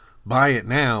it, buy it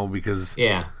now, because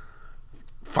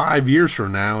 5 years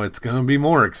from now, it's going to be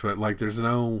more expensive. Like, there's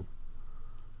no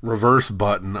reverse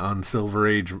button on Silver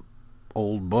Age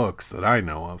old books that I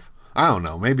know of. I don't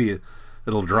know. Maybe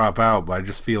it'll drop out, but I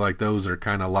just feel like those are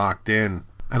kind of locked in.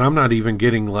 And I'm not even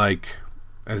getting, like,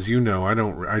 as you know,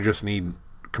 I just need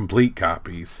complete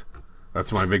copies.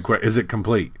 That's my big question. Is it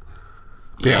complete?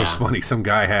 Yeah, it was funny. Some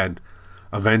guy had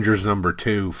Avengers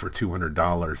 #2 for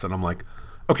 $200, and I'm like,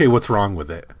 okay, what's wrong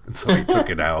with it? And so he took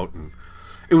it out, and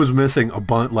it was missing a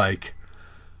bunch, like,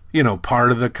 you know,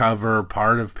 part of the cover,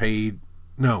 part of page.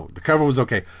 No, the cover was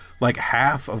okay. Like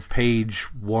half of page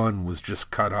 1 was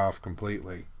just cut off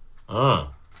completely.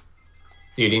 Oh,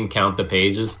 so you didn't count the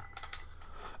pages?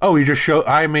 Oh, he just showed.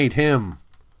 I made him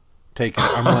take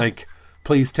it. I'm like,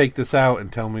 please take this out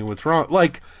and tell me what's wrong.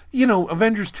 Like, you know,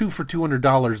 Avengers 2 for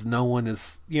 $200. No one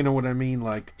is, you know what I mean?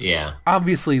 Like, yeah,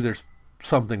 obviously there's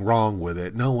something wrong with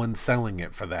it. No one's selling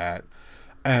it for that.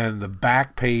 And the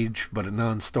back page, but a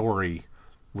non-story,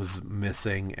 was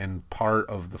missing, and part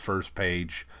of the first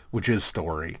page, which is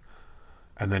story.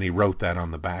 And then he wrote that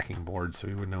on the backing board so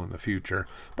he would know in the future.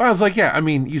 But I was like, yeah, I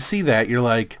mean, you see that, you're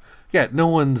like, yeah,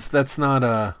 that's not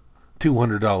a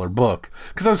 $200 book.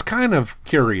 Because I was kind of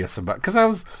curious about,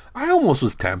 because I almost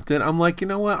was tempted. I'm like, you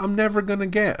know what, I'm never going to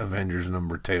get Avengers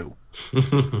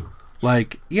 #2.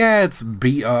 Like, yeah, it's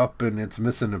beat up and it's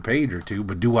missing a page or two,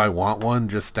 but do I want one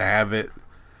just to have it?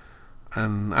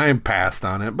 And I passed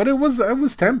on it, but it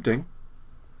was tempting.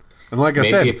 And like I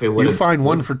said, you find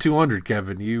one for $200,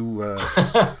 Kevin. You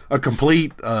a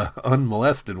complete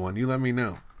unmolested one. You let me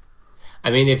know.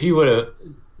 I mean, if it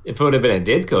would have been a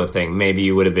Ditko thing, maybe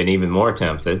you would have been even more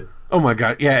tempted. Oh my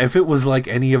God, yeah! If it was like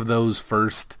any of those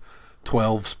first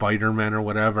 12 Spider-Men or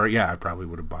whatever, yeah, I probably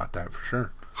would have bought that for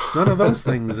sure. None of those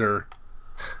things are.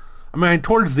 I mean,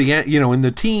 towards the end, you know, in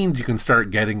the teens, you can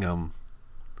start getting them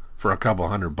for a couple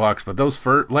 $100, but those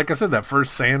first, like I said, that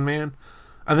first Sandman,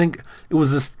 I think it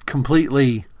was this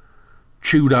completely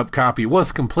chewed up copy. It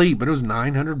was complete, but it was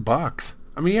 $900.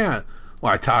 I mean, yeah.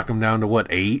 Well, I talk them down to what,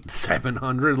 800,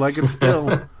 700? Like, it's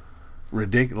still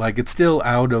ridiculous. Like, it's still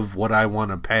out of what I want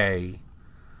to pay.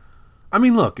 I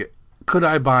mean, look, could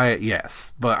I buy it?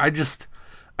 Yes, but I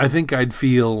think I'd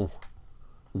feel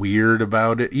weird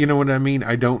about it. You know what I mean?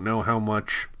 I don't know how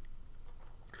much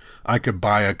I could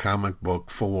buy a comic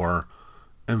book for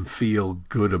and feel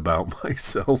good about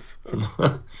myself.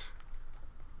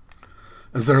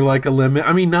 Is there like a limit?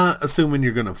 I mean, not assuming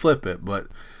you're going to flip it, but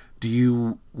I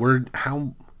don't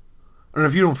know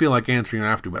if you don't feel like answering, you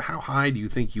have to, but how high do you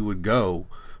think you would go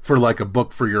for like a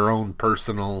book for your own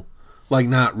personal, like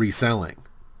not reselling?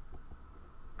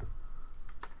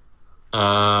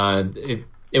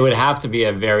 It would have to be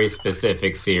a very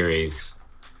specific series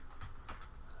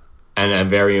and a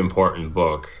very important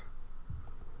book.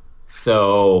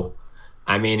 So,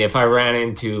 I mean, if I ran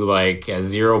into like a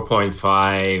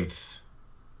 0.5,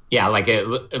 yeah, like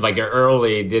an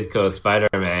early Ditko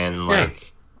Spider-Man,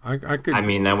 like, I could. I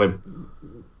mean, that would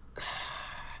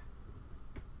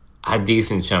a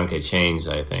decent chunk of change,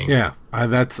 I think. Yeah,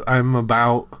 I'm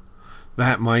about,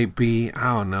 that might be,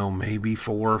 I don't know, maybe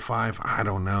 4 or 5. I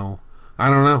don't know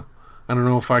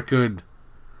if I could.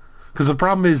 Because the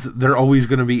problem is they're always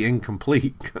going to be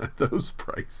incomplete at those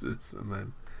prices, and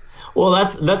then. Well,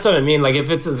 that's what I mean. Like,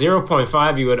 if it's a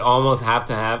 0.5, you would almost have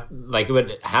to have, like, it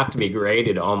would have to be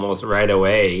graded almost right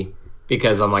away,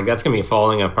 because I'm like, that's going to be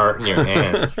falling apart in your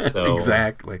hands. So.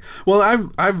 Exactly.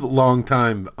 Well, I've long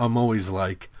time, I'm always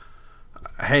like,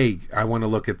 hey, I want to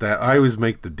look at that. I always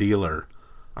make the dealer.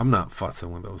 I'm not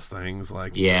fussing with those things.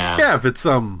 Like, yeah, if it's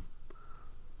some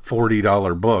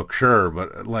 $40 book, sure,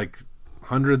 but like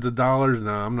hundreds of dollars,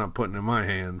 no, I'm not putting it in my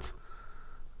hands.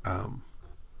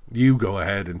 You go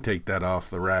ahead and take that off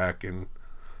the rack and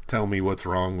tell me what's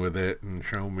wrong with it and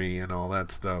show me and all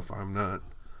that stuff. I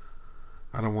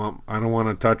don't want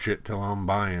to touch it till I'm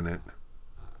buying it.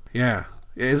 Yeah.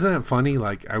 Isn't it funny?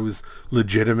 Like, I was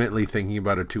legitimately thinking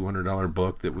about a $200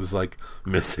 book that was like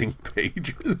missing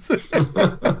pages.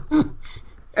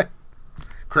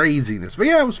 Craziness. But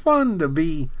yeah, it was fun to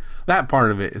be, that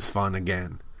part of it is fun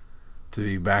again. To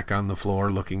be back on the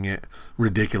floor looking at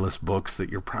ridiculous books that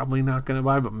you're probably not going to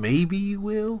buy, but maybe you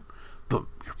will. But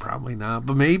you're probably not.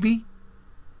 But maybe.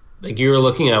 Like, you were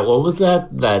looking at, what was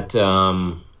that?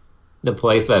 The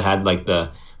place that had like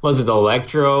was it the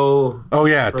Electro? Oh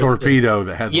yeah, Torpedo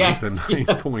that had like the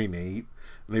 9.8.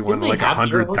 They wanted like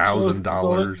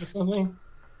 $100,000.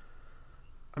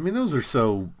 I mean, those are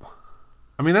so.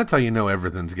 I mean, that's how you know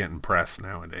everything's getting pressed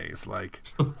nowadays. Like.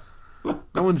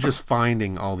 No one's just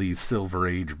finding all these Silver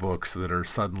Age books that are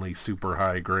suddenly super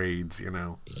high grades, you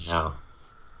know. Yeah.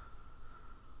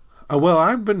 Well,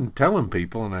 I've been telling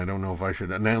people, and I don't know if I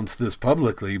should announce this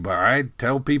publicly, but I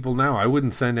tell people now I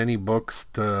wouldn't send any books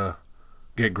to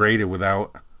get graded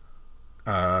without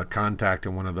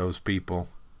contacting one of those people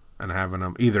and having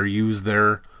them either use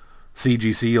their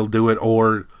CGC will do it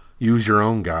or use your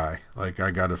own guy. Like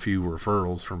I got a few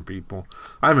referrals from people.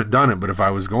 I haven't done it, but if I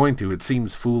was going to, it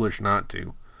seems foolish not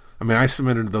to. I mean, I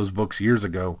submitted those books years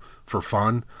ago for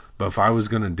fun, but if I was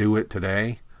going to do it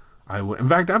today, I would. In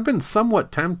fact, I've been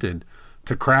somewhat tempted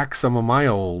to crack some of my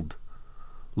old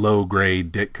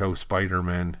low-grade Ditko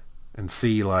Spider-Man and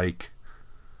see, like,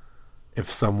 if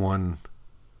someone,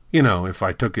 if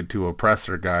I took it to a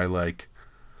presser guy, like,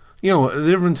 the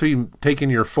difference between taking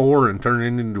your 4 and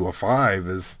turning it into a 5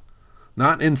 is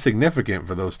not insignificant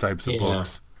for those types of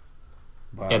books.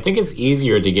 But I think it's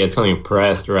easier to get something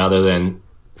pressed rather than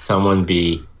someone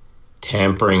be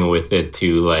tampering with it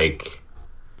to, like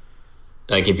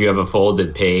if you have a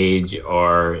folded page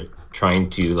or trying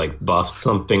to, like, buff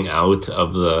something out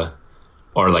of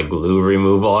or like glue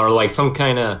removal or like some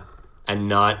kind of, and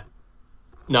not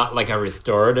like a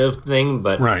restorative thing,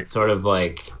 but sort of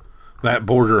like that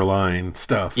borderline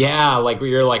stuff. Yeah, like where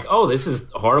you're like, oh, this is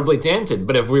horribly dented,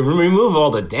 but if we remove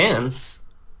all the dents,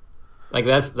 like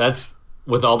that's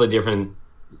with all the different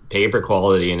paper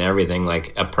quality and everything,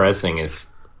 like a pressing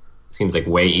seems like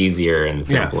way easier and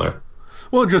simpler. Yes.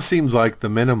 Well, it just seems like the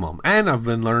minimum. And I've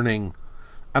been learning,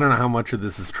 I don't know how much of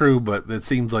this is true, but it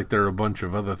seems like there are a bunch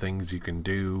of other things you can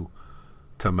do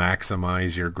to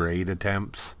maximize your grade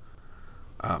attempts.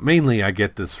 Mainly I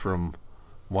get this from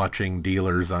watching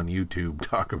dealers on YouTube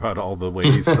talk about all the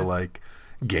ways to, like,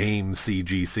 game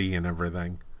CGC and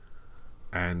everything.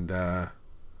 And,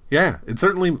 it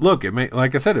certainly, look,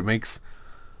 like I said, it makes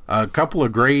a couple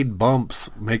of grade bumps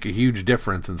make a huge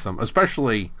difference in some,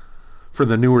 especially for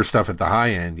the newer stuff at the high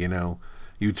end.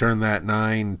 You turn that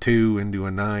 9.2 into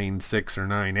a 9.6 or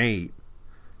 9.8,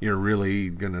 you're really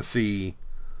going to see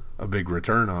a big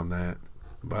return on that.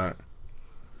 But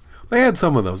they had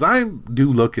some of those. I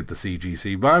do look at the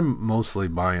CGC, but I'm mostly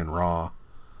buying raw,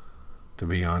 to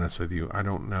be honest with you. I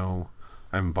don't know.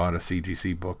 I haven't bought a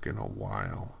CGC book in a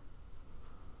while.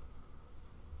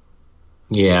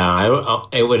 Yeah,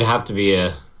 it would have to be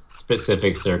a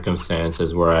specific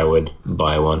circumstances where I would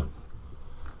buy one.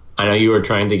 I know you were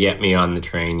trying to get me on the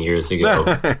train years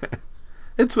ago.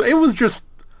 It was just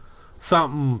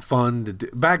something fun to do.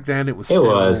 Back then it was still,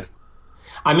 it was.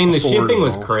 I mean, the shipping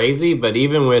was affordable. Crazy, but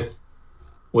even with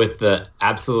the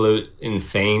absolute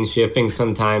insane shipping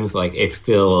sometimes, like, it's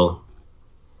still,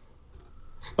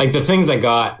 like, the things I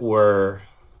got were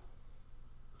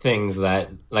things that,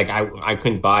 like, I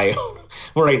couldn't buy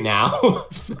right now.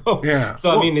 So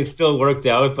I mean, it still worked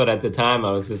out, but at the time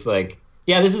I was just like,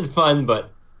 yeah, this is fun,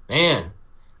 but man,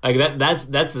 like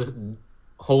that's a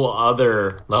whole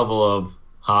other level of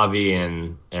hobby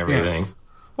and everything. Yes.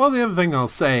 Well, the other thing I'll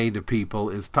say to people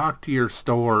is talk to your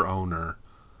store owner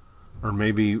or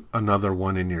maybe another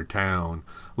one in your town.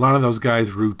 A lot of those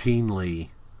guys routinely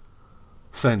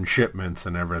send shipments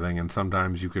and everything, and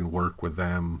sometimes you can work with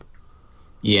them.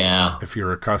 Yeah. If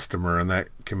you're a customer, and that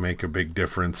can make a big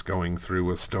difference going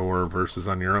through a store versus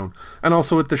on your own. And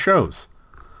also at the shows.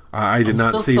 I did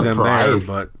not see them there,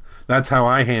 but that's how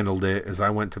I handled it, is I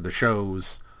went to the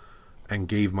shows and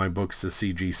gave my books to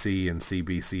CGC and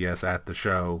CBCS at the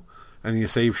show, and you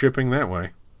save shipping that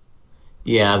way.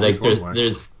 Yeah, like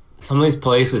there's some of these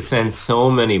places send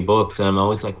so many books, and I'm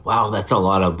always like, wow, that's a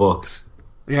lot of books.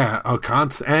 Yeah,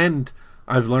 and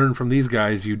I've learned from these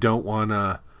guys, you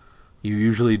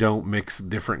usually don't mix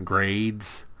different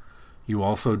grades. You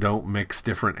also don't mix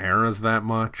different eras that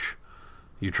much.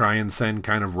 You try and send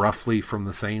kind of roughly from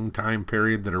the same time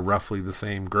period that are roughly the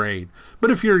same grade. But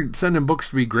if you're sending books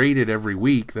to be graded every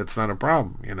week, that's not a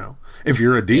problem, If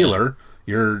you're a dealer,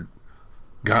 you're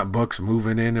got books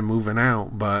moving in and moving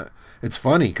out. But it's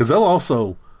funny because they'll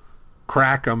also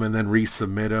crack them and then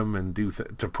resubmit them and do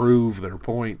to prove their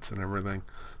points and everything.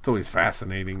 It's always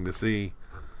fascinating to see.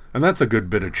 And that's a good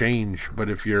bit of change. But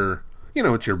if you're,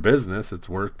 it's your business, it's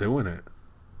worth doing it.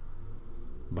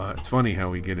 But it's funny how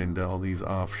we get into all these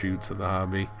offshoots of the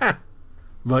hobby.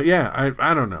 But yeah,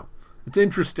 I don't know. It's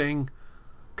interesting.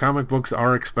 Comic books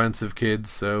are expensive, kids,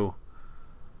 so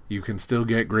you can still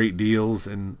get great deals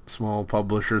in small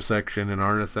publisher section in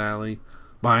Artist Alley.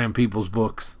 Buying people's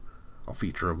books. I'll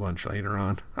feature a bunch later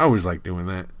on. I always like doing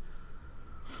that.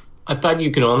 I thought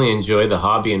you could only enjoy the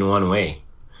hobby in one way.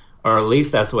 Or at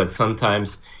least that's what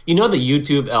sometimes... the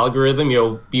YouTube algorithm,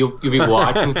 you'll be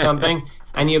watching something,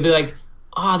 and you'll be like,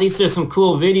 these are some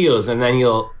cool videos, and then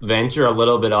you'll venture a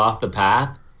little bit off the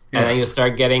path, and then you'll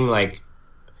start getting, like,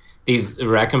 these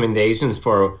recommendations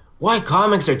for why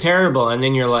comics are terrible, and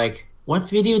then you're like, what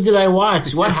video did I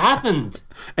watch? What happened?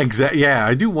 Exactly. Yeah,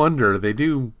 I do wonder. They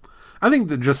do... I think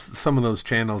that just some of those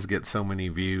channels get so many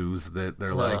views that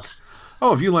they're like,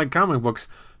 if you like comic books,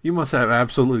 You must have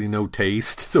absolutely no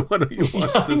taste. So why don't you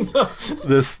watch I know.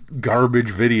 this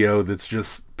garbage video that's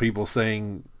just people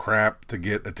saying crap to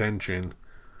get attention?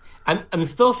 I'm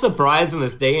still surprised in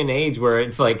this day and age where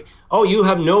it's like, oh, you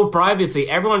have no privacy.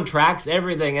 Everyone tracks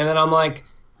everything. And then I'm like,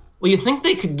 well, you think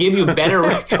they could give you better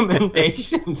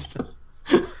recommendations?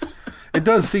 It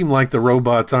does seem like the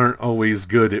robots aren't always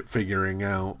good at figuring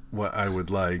out what I would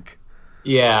like.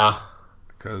 Yeah.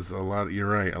 Because you're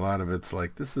right, a lot of it's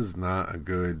like, this is not a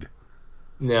good...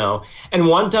 No. And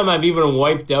one time I've even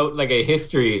wiped out like a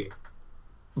history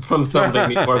from something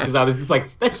before because I was just like,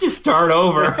 let's just start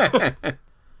over.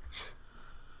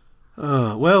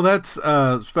 Well, that's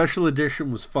special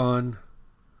edition was fun.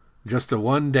 Just a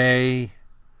one day.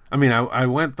 I mean, I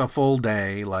went the full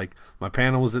day. Like, my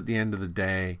panel was at the end of the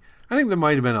day. I think there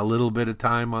might have been a little bit of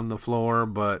time on the floor,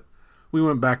 but we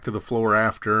went back to the floor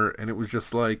after, and it was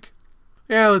just like,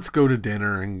 yeah, let's go to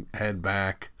dinner and head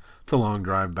back. It's a long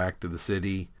drive back to the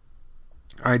city.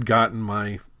 I'd gotten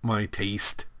my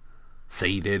taste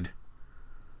sated.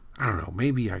 I don't know,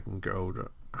 maybe I can go to...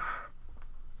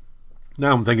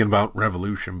 Now I'm thinking about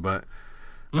Revolution, but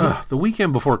the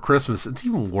weekend before Christmas, it's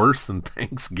even worse than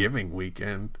Thanksgiving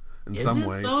weekend in some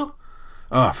ways. Though?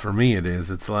 For me it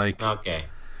is. It's like... Okay.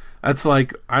 That's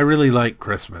like, I really like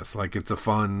Christmas. Like, it's a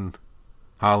fun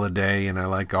holiday, and I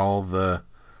like all the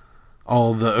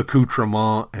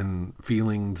accoutrement and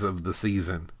feelings of the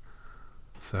season.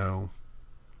 So,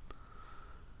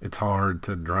 it's hard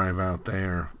to drive out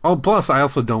there. Oh, plus, I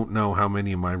also don't know how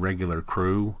many of my regular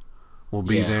crew will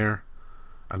be there.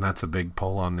 And that's a big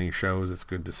pull on these shows. It's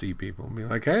good to see people and be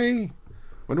like, hey,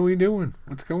 what are we doing?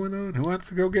 What's going on? Who wants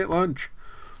to go get lunch?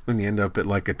 Then you end up at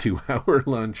like a 2-hour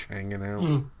lunch hanging out.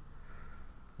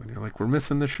 And you're like, we're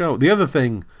missing the show. The other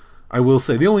thing I will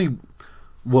say,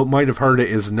 what might have hurt it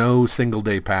is no single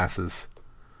day passes.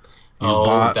 You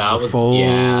bought that the was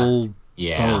full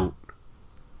yeah. boat.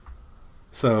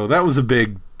 So that was a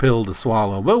big pill to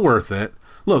swallow, but worth it.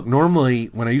 Look, normally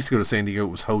when I used to go to San Diego,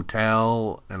 it was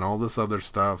hotel and all this other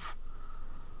stuff.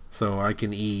 So I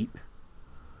can eat.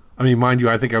 I mean, mind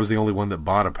you, I think I was the only one that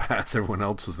bought a pass. Everyone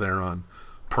else was there on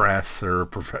press or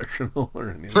professional or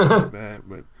anything like that.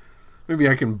 But maybe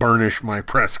I can burnish my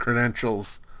press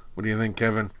credentials. What do you think,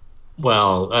 Kevin?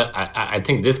 Well, I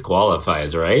think this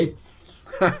qualifies, right?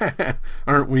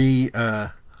 Aren't we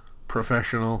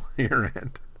professional here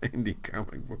at Indie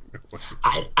Comic Book Network?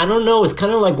 I don't know. It's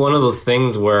kind of like one of those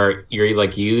things where you're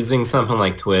like using something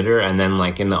like Twitter and then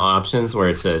like in the options where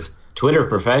it says Twitter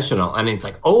professional and it's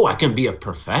like, oh, I can be a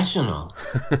professional.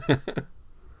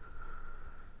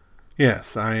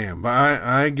 Yes, I am. But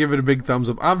I give it a big thumbs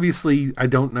up. Obviously, I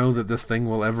don't know that this thing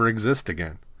will ever exist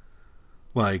again.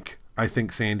 Like, I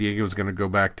think San Diego is going to go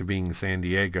back to being San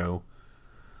Diego.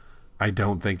 I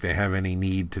don't think they have any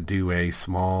need to do a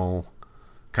small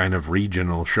kind of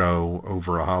regional show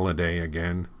over a holiday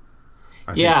again.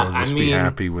 I think they'll just be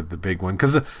happy with the big one.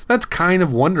 Because that's kind of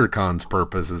WonderCon's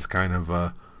purpose, is kind of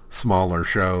a smaller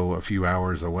show a few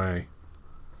hours away.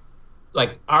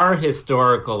 Like, our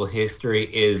historical history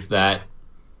is that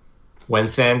when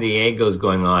San Diego's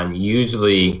going on,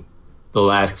 usually the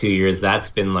last 2 years, that's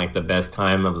been like the best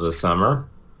time of the summer.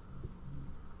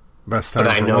 Best time.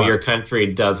 But I for know what? your country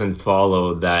doesn't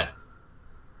follow that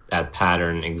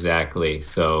pattern exactly.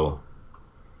 So,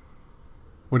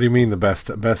 What do you mean the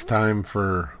best time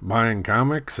for buying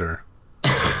comics, or?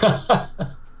 I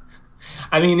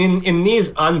mean, in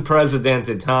these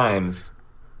unprecedented times,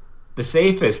 the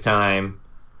safest time,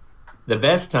 the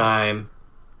best time,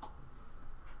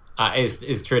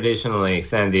 is traditionally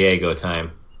San Diego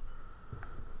time.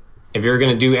 If you're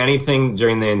going to do anything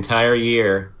during the entire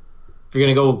year, if you're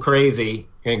going to go crazy,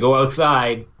 you're going to go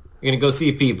outside, you're going to go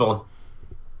see people.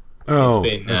 Oh,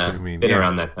 It's that's what you mean. been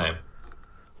around that time.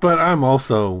 But I'm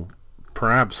also,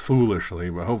 perhaps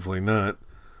foolishly, but hopefully not,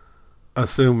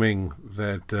 assuming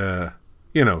that,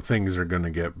 things are going to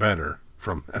get better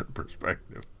from that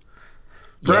perspective.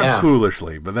 Perhaps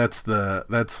foolishly, but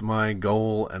that's my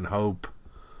goal and hope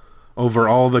over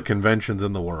all the conventions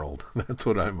in the world. That's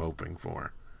what I'm hoping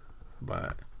for.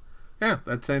 But, yeah,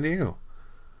 that's San Diego.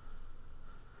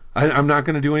 I'm not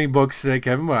going to do any books today,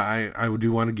 Kevin, but I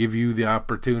do want to give you the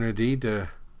opportunity to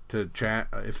chat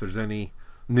if there's any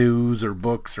news or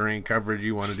books or any coverage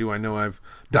you want to do. I know I've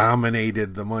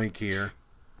dominated the mic here.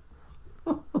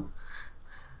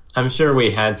 I'm sure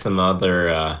we had some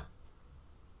other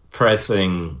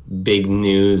pressing big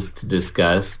news to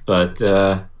discuss, but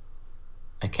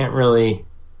I can't really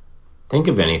think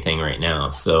of anything right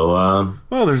now. So,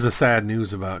 well, there's the sad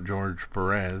news about George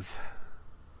Perez.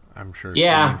 I'm sure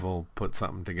Steve will put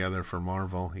something together for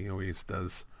Marvel. He always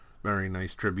does very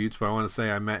nice tributes. But I want to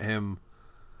say I met him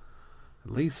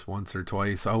at least once or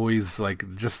twice. Always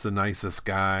like just the nicest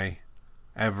guy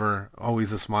ever.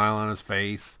 Always a smile on his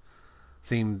face.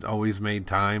 Seemed always made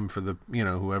time for the,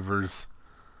 whoever's.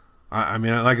 I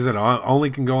mean, like I said, I only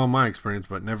can go on my experience,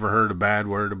 but never heard a bad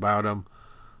word about him.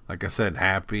 Like I said,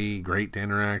 happy, great to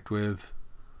interact with.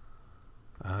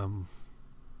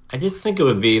 I just think it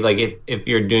would be like if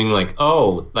you're doing like,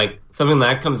 something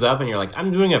that comes up and you're like,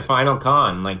 I'm doing a Final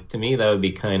Con. Like, to me, that would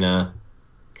be kind of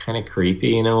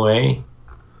creepy in a way.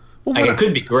 Well, like, it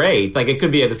could be great. Like, it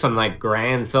could be some like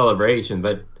grand celebration,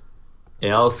 but it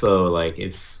also like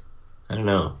it's, I don't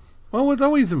know. Well, what's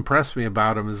always impressed me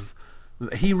about him is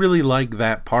he really liked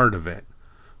that part of it.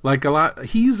 Like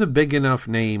he's a big enough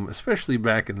name, especially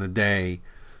back in the day,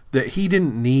 that he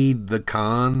didn't need the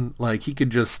con. Like, he could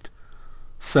just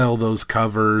sell those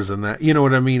covers and that, you know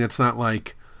what I mean? It's not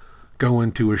like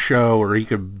going to a show, or he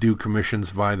could do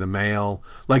commissions via the mail.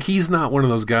 Like, he's not one of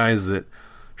those guys that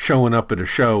showing up at a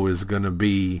show is going to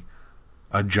be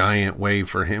a giant way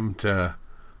for him to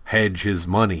hedge his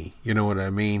money. You know what I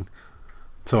mean?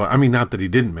 So, I mean, not that he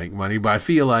didn't make money, but I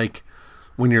feel like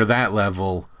when you're that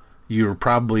level, you're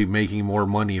probably making more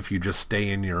money if you just stay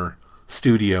in your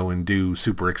studio and do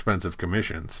super expensive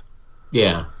commissions.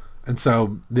 Yeah. And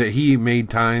so that he made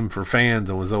time for fans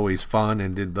and was always fun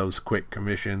and did those quick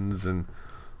commissions and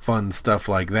fun stuff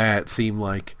like that. Seemed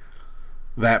like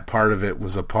that part of it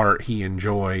was a part he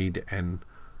enjoyed and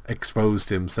exposed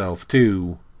himself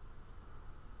to,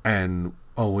 and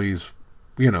always,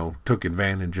 took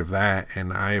advantage of that,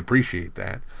 and I appreciate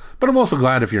that. But I'm also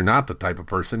glad if you're not the type of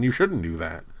person, you shouldn't do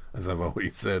that. As I've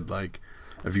always said, like,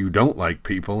 if you don't like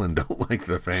people and don't like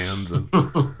the fans, and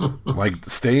like,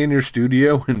 stay in your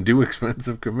studio and do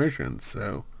expensive commissions.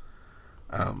 So,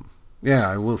 yeah,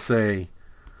 I will say,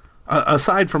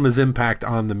 aside from his impact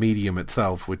on the medium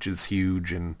itself, which is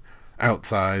huge and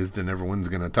outsized, and everyone's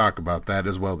going to talk about that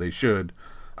as well, they should.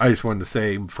 I just wanted to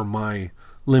say, from my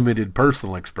limited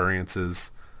personal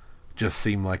experiences, just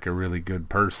seemed like a really good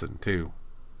person too,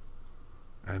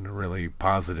 and really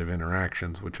positive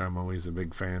interactions, which I'm always a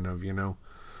big fan of.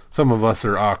 Some of us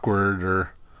are awkward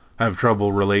or have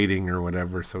trouble relating or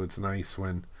whatever, so it's nice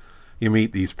when you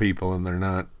meet these people and they're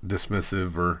not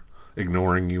dismissive or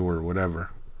ignoring you or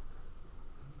whatever.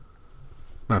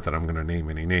 Not that I'm going to name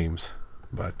any names,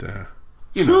 but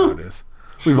you know how it is.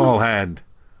 We've all had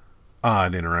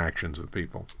odd interactions with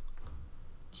people.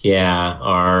 Yeah,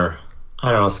 or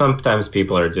I don't know, sometimes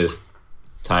people are just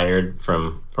tired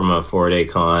from a 4-day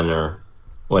con or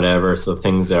whatever, so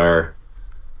things are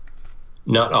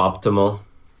not optimal.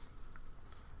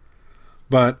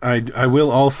 But I will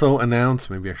also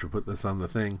announce, maybe I should put this on the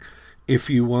thing, if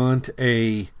you want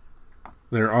they're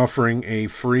offering a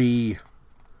free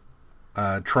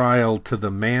trial to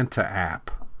the Manta app,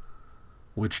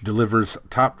 which delivers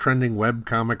top trending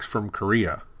webcomics from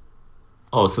Korea.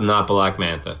 Oh, so not Black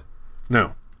Manta.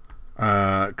 No.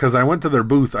 Because I went to their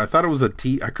booth. I thought it was I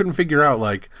couldn't figure out,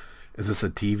 like, is this a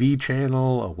TV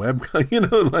channel, a web,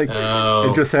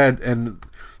 It just had, and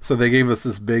so they gave us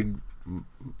this big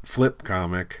flip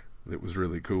comic that was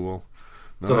really cool.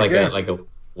 So like a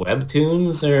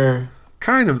webtoons, or?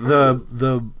 Kind of.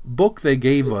 The book they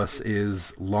gave us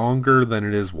is longer than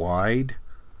it is wide.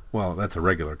 Well, that's a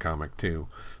regular comic too.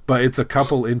 But it's a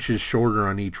couple inches shorter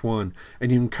on each one,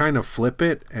 and you can kind of flip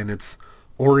it, and it's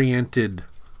oriented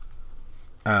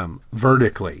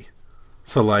vertically.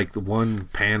 So, like, the one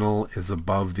panel is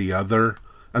above the other,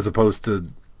 as opposed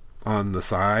to on the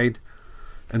side.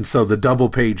 And so the double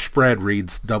page spread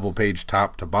reads double page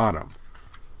top to bottom.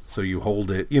 So you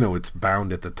hold it, it's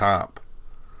bound at the top.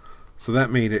 So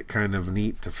that made it kind of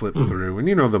neat to flip through. And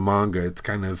the manga, it's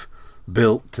kind of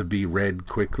built to be read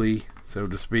quickly, so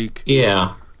to speak.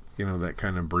 Yeah. That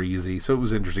kind of breezy. So it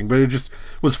was interesting. But it just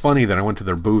was funny that I went to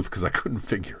their booth because I couldn't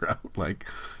figure out, like,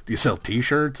 do you sell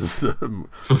T-shirts? Is this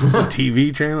a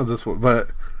TV channel? Is this what? But,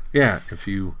 yeah, if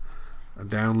you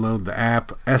download the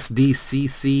app,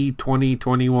 SDCC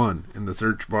 2021 in the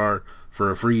search bar for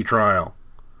a free trial.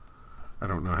 I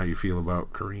don't know how you feel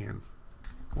about Korean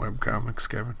webcomics,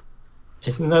 Kevin.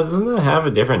 Doesn't that have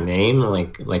a different name,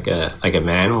 like a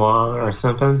manhwa or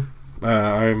something?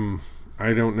 I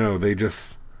don't know. They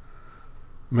just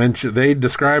they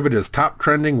describe it as top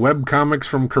trending webcomics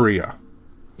from Korea.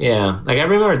 Yeah, like I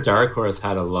remember Dark Horse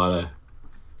had a lot of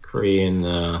Korean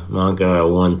manga at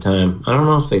one time. I don't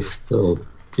know if they still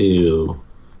do.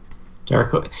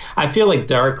 I feel like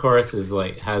Dark Horse is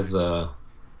has a,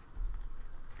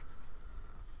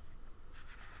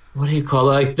 what do you call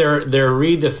it? Like they're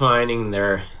redefining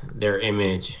their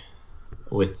image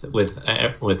with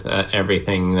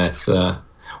everything that's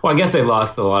Well, I guess they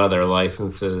lost a lot of their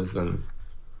licenses and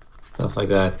stuff like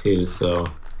that too. So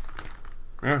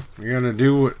Yeah, you gotta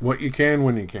do what you can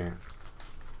when you can.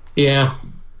 yeah,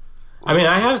 I mean,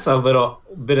 I have a little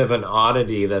bit of an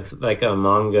oddity that's like a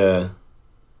manga.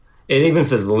 It even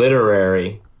says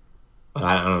literary, but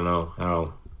I don't know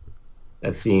how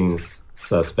that seems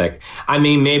suspect. I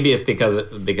mean, maybe it's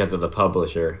because of the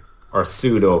publisher or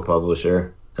pseudo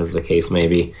publisher, as the case may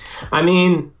be. I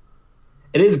mean,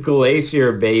 it is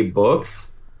Glacier Bay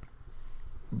Books,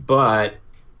 but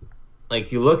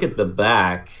like you look at the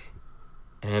back,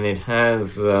 and it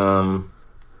has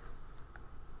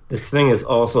this thing is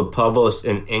also published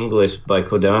in English by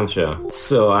Kodansha.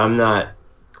 So I'm not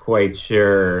quite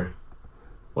sure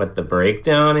what the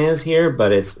breakdown is here,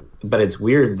 but it's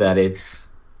weird that it's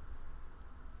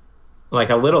like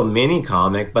a little mini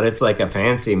comic, but it's like a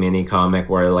fancy mini comic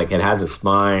where like it has a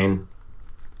spine.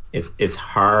 It's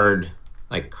hard,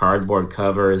 like cardboard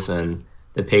covers, and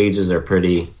the pages are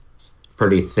pretty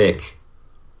thick.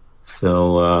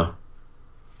 So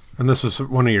And this was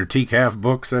one of your TCAF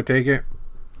books, I take it?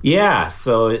 yeah,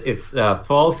 so it's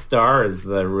False Stars,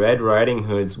 the Red Riding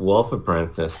Hood's Wolf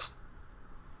Apprentice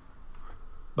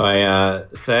by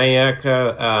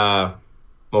Sayaka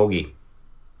Mogi.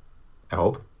 I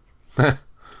hope.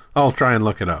 I'll try and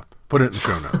look it up. Put it in the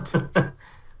show notes.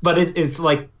 But it's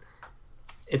like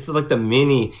the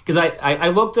mini, because I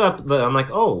looked up I'm like,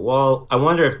 oh well, I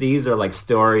wonder if these are like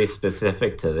stories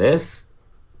specific to this,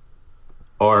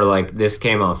 or like this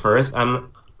came out first.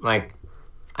 I'm like,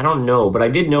 I don't know, but I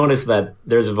did notice that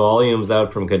there's volumes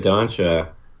out from Kodansha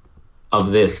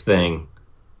of this thing,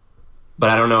 but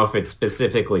I don't know if it's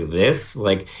specifically this.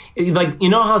 Like you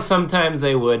know how sometimes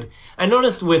they would. I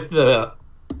noticed with that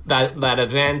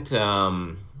event,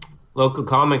 local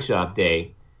comic shop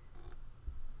day,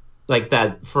 like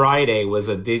that Friday was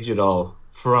a digital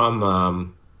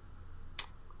from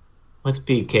what's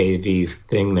PKV's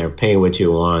thing there? Pay what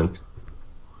you want.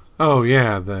 Oh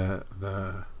yeah, the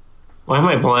Why am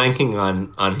I blanking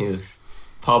on his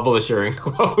publisher in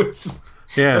quotes?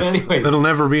 yes, But anyways, it'll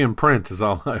never be in print is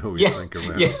all I always think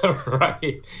about. yeah,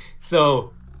 right.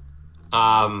 So,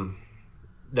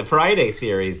 the Friday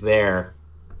series there,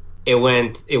 it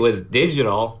was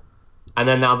digital, and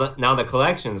then now the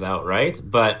collection's out, right?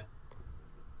 But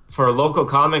for a local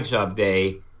comic shop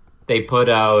day, they put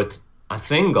out a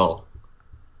single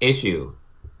issue.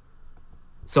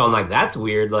 So I'm like, that's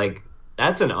weird. Like,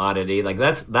 that's an oddity. Like,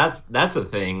 that's a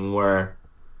thing where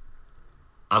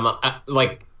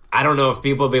like, I don't know if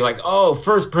people be like, oh,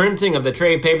 first printing of the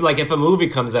trade paper. Like, if a movie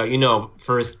comes out, you know,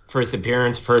 first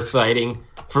appearance, first sighting,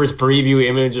 first preview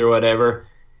image or whatever.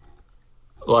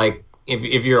 Like,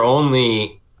 if you're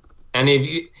only, and if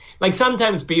you, like,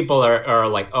 sometimes people are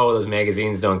like, oh, those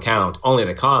magazines don't count, only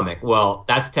the comic. Well,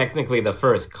 that's technically the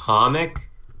first comic,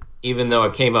 even though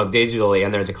it came out digitally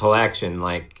and there's a collection.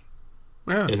 Like,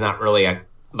 Yeah. there's not really a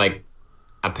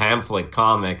pamphlet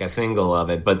comic, a single of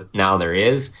it, but now there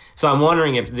is. So I'm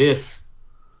wondering if this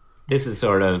is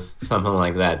sort of something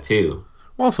like that too.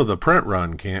 Also, the print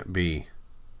run can't be.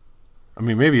 I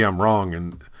mean, maybe I'm wrong,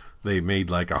 and they made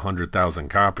like 100,000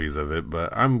 copies of it, but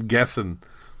I'm guessing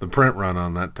the print run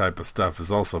on that type of stuff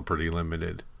is also pretty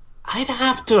limited. I'd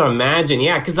have to imagine,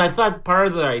 yeah, because I thought part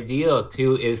of the idea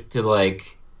too is to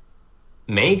like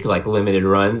make like limited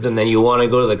runs, and then you want to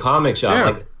go to the comic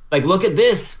shop, Yeah. like look at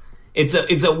this. It's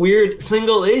a weird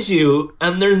single issue,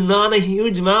 and there's not a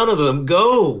huge amount of them.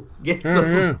 Go get Yeah,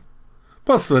 them. yeah.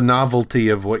 Plus the novelty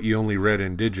of what you only read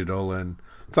in digital, and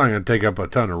it's not going to take up a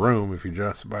ton of room if you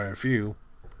just buy a few.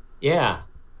 Yeah.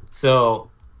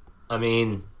 So, I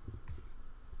mean,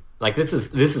 like this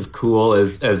is cool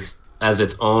as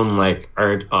its own like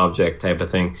art object type of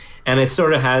thing, and it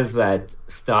sort of has that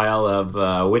style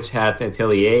of Witch Hat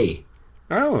Atelier.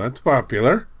 Oh, that's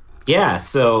popular. Yeah,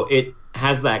 so it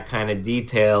has that kind of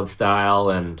detailed style,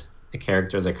 and the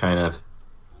characters are kind of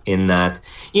in that.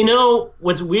 You know,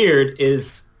 what's weird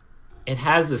is it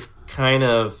has this kind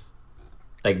of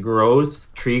like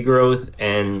growth, tree growth,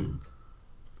 and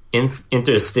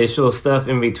interstitial stuff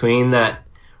in between that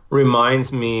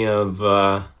reminds me of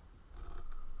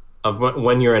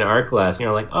when you're in art class and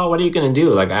you're like, oh, what are you going to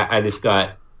do? Like, I just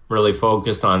got really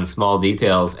focused on small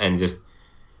details and just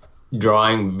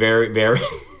drawing very, very,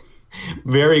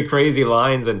 very crazy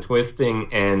lines and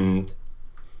twisting, and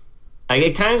like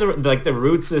it kind of like the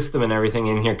root system and everything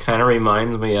in here kind of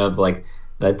reminds me of like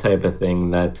that type of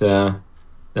thing that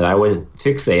I would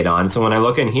fixate on. So when I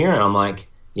look in here and I'm like,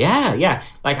 yeah,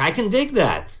 like I can dig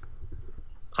that.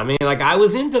 I mean, like I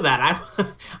was into that.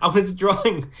 I was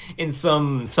drawing in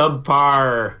some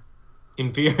subpar,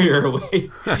 inferior way,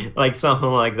 like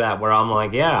something like that, where I'm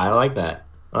like, yeah, I like that.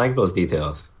 I like those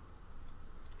details.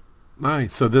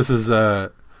 Nice. So this is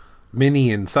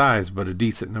mini in size, but a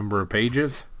decent number of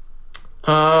pages.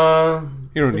 You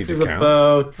don't This need is to count.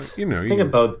 about, You know, I think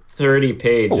about 30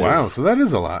 pages. Oh wow, so that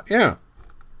is a lot. Yeah.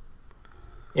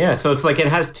 Yeah, so it's like it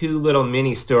has two little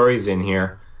mini stories in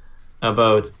here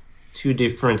about two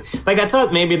different. Like I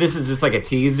thought maybe this is just like a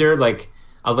teaser, like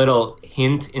a little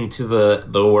hint into the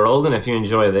world. And if you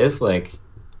enjoy this, like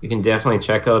you can definitely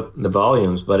check out the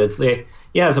volumes. But it's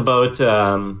it's about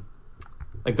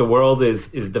like the world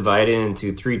is divided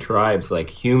into three tribes, like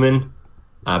human,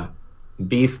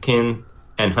 beastkin,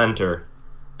 and hunter.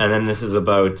 And then this is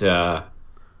about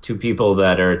two people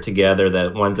that are together.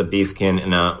 That one's a beastkin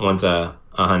and one's a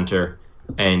hunter,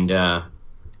 and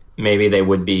maybe they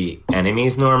would be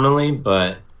enemies normally,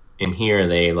 but in here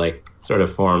they like sort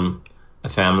of form a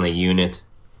family unit.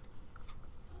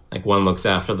 Like one looks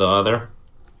after the other.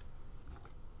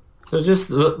 So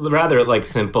just rather like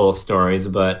simple stories,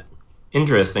 but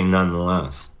interesting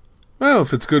nonetheless. Well,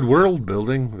 if it's good world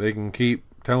building, they can keep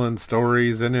telling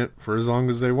stories in it for as long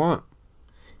as they want.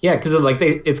 Yeah, because like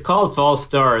it's called False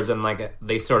Stars, and like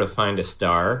they sort of find a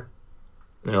star,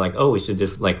 and they're like, oh, we should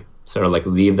just like sort of like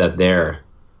leave that there.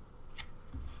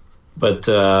 But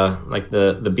like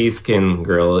the Beastkin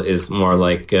girl is more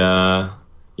like, yeah,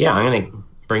 I'm gonna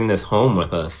bring this home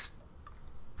with us.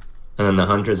 And then the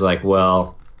hunter's like,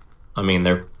 well, I mean,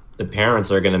 the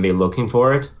parents are gonna be looking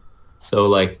for it, so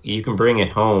like you can bring it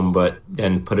home, but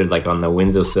then put it like on the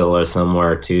windowsill or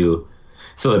somewhere too,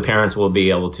 so the parents will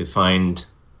be able to find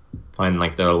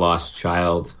like their lost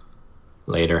child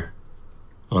later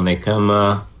when they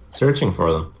come searching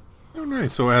for them. Oh,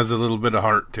 nice. So it has a little bit of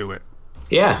heart to it.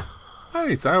 Yeah.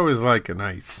 Nice. I always like a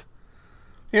nice.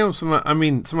 You know,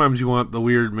 sometimes you want the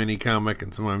weird mini comic,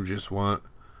 and sometimes you just want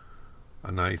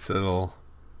a nice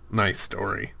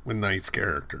story with nice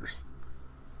characters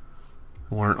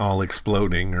who aren't all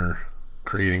exploding or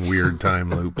creating weird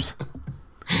time loops.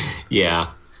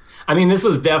 Yeah. I mean, this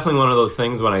was definitely one of those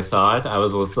things when I saw it. I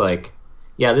was just like,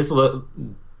 yeah,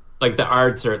 like the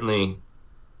art certainly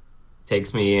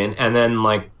takes me in. And then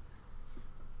like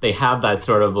they have that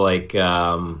sort of like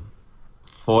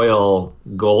foil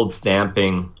gold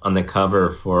stamping on the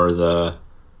cover for the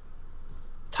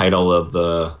title of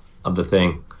the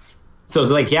thing. So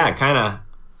it's like, yeah, kind of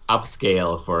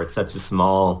upscale for such a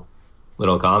small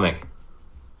little comic.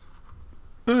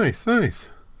 Nice. All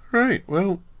right.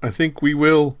 Well, I think we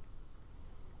will.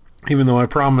 Even though I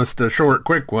promised a short,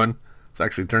 quick one, it's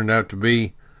actually turned out to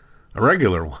be a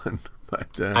regular one.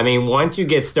 But I mean, once you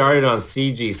get started on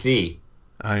CGC,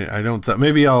 I don't.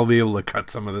 Maybe I'll be able to cut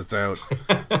some of this out,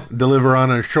 deliver on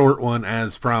a short one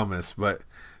as promised. But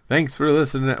thanks for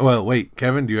listening. Well, wait,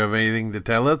 Kevin, do you have anything to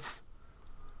tell us?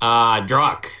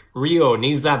 Drock, Rio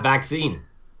needs that vaccine.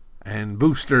 And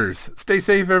boosters. Stay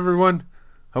safe, everyone.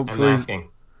 Hopefully. I'm asking.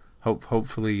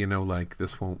 Hopefully, you know, like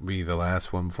this won't be the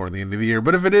last one before the end of the year.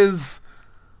 But if it is,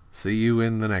 see you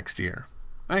in the next year.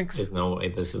 Thanks. There's no way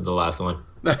this is the last one.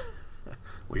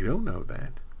 We don't know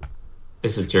that.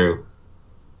 This is true.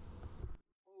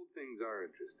 Old things are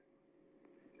interesting.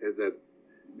 There's that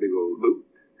big old boot.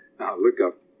 Now look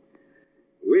up.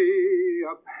 Way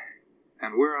up.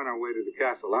 And we're on our way to the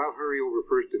castle. I'll hurry over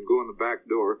first and go in the back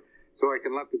door so I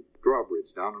can let the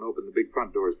drawbridge down and open the big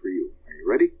front doors for you. Are you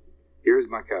ready? Here's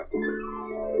my castle.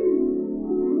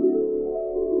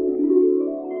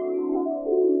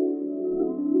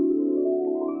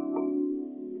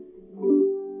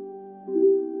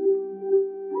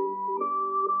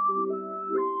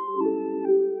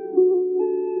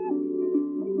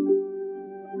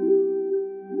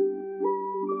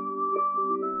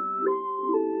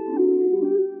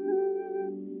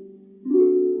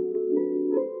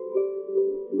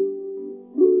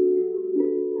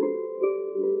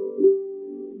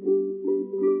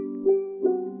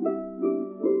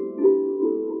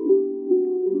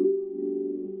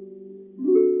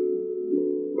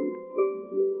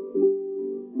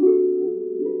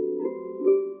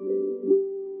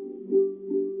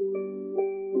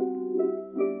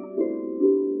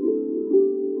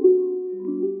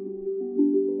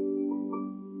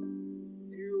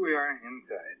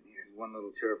 Inside. Here's one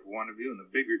little chair for one of you and a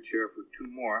bigger chair for two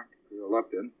more to curl up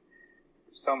in.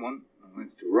 For someone who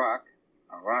wants to rock,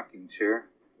 a rocking chair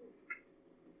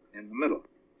in the middle.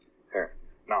 There.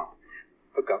 Now,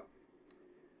 look up.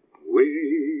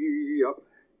 Way up.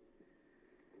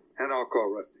 And I'll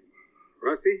call Rusty.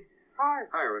 Rusty? Hi.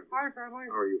 Hi, Rusty. Hi, family.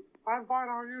 How are you? I'm fine.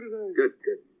 How are you today? Good.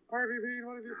 Where have you been?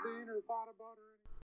 What have you seen or thought about?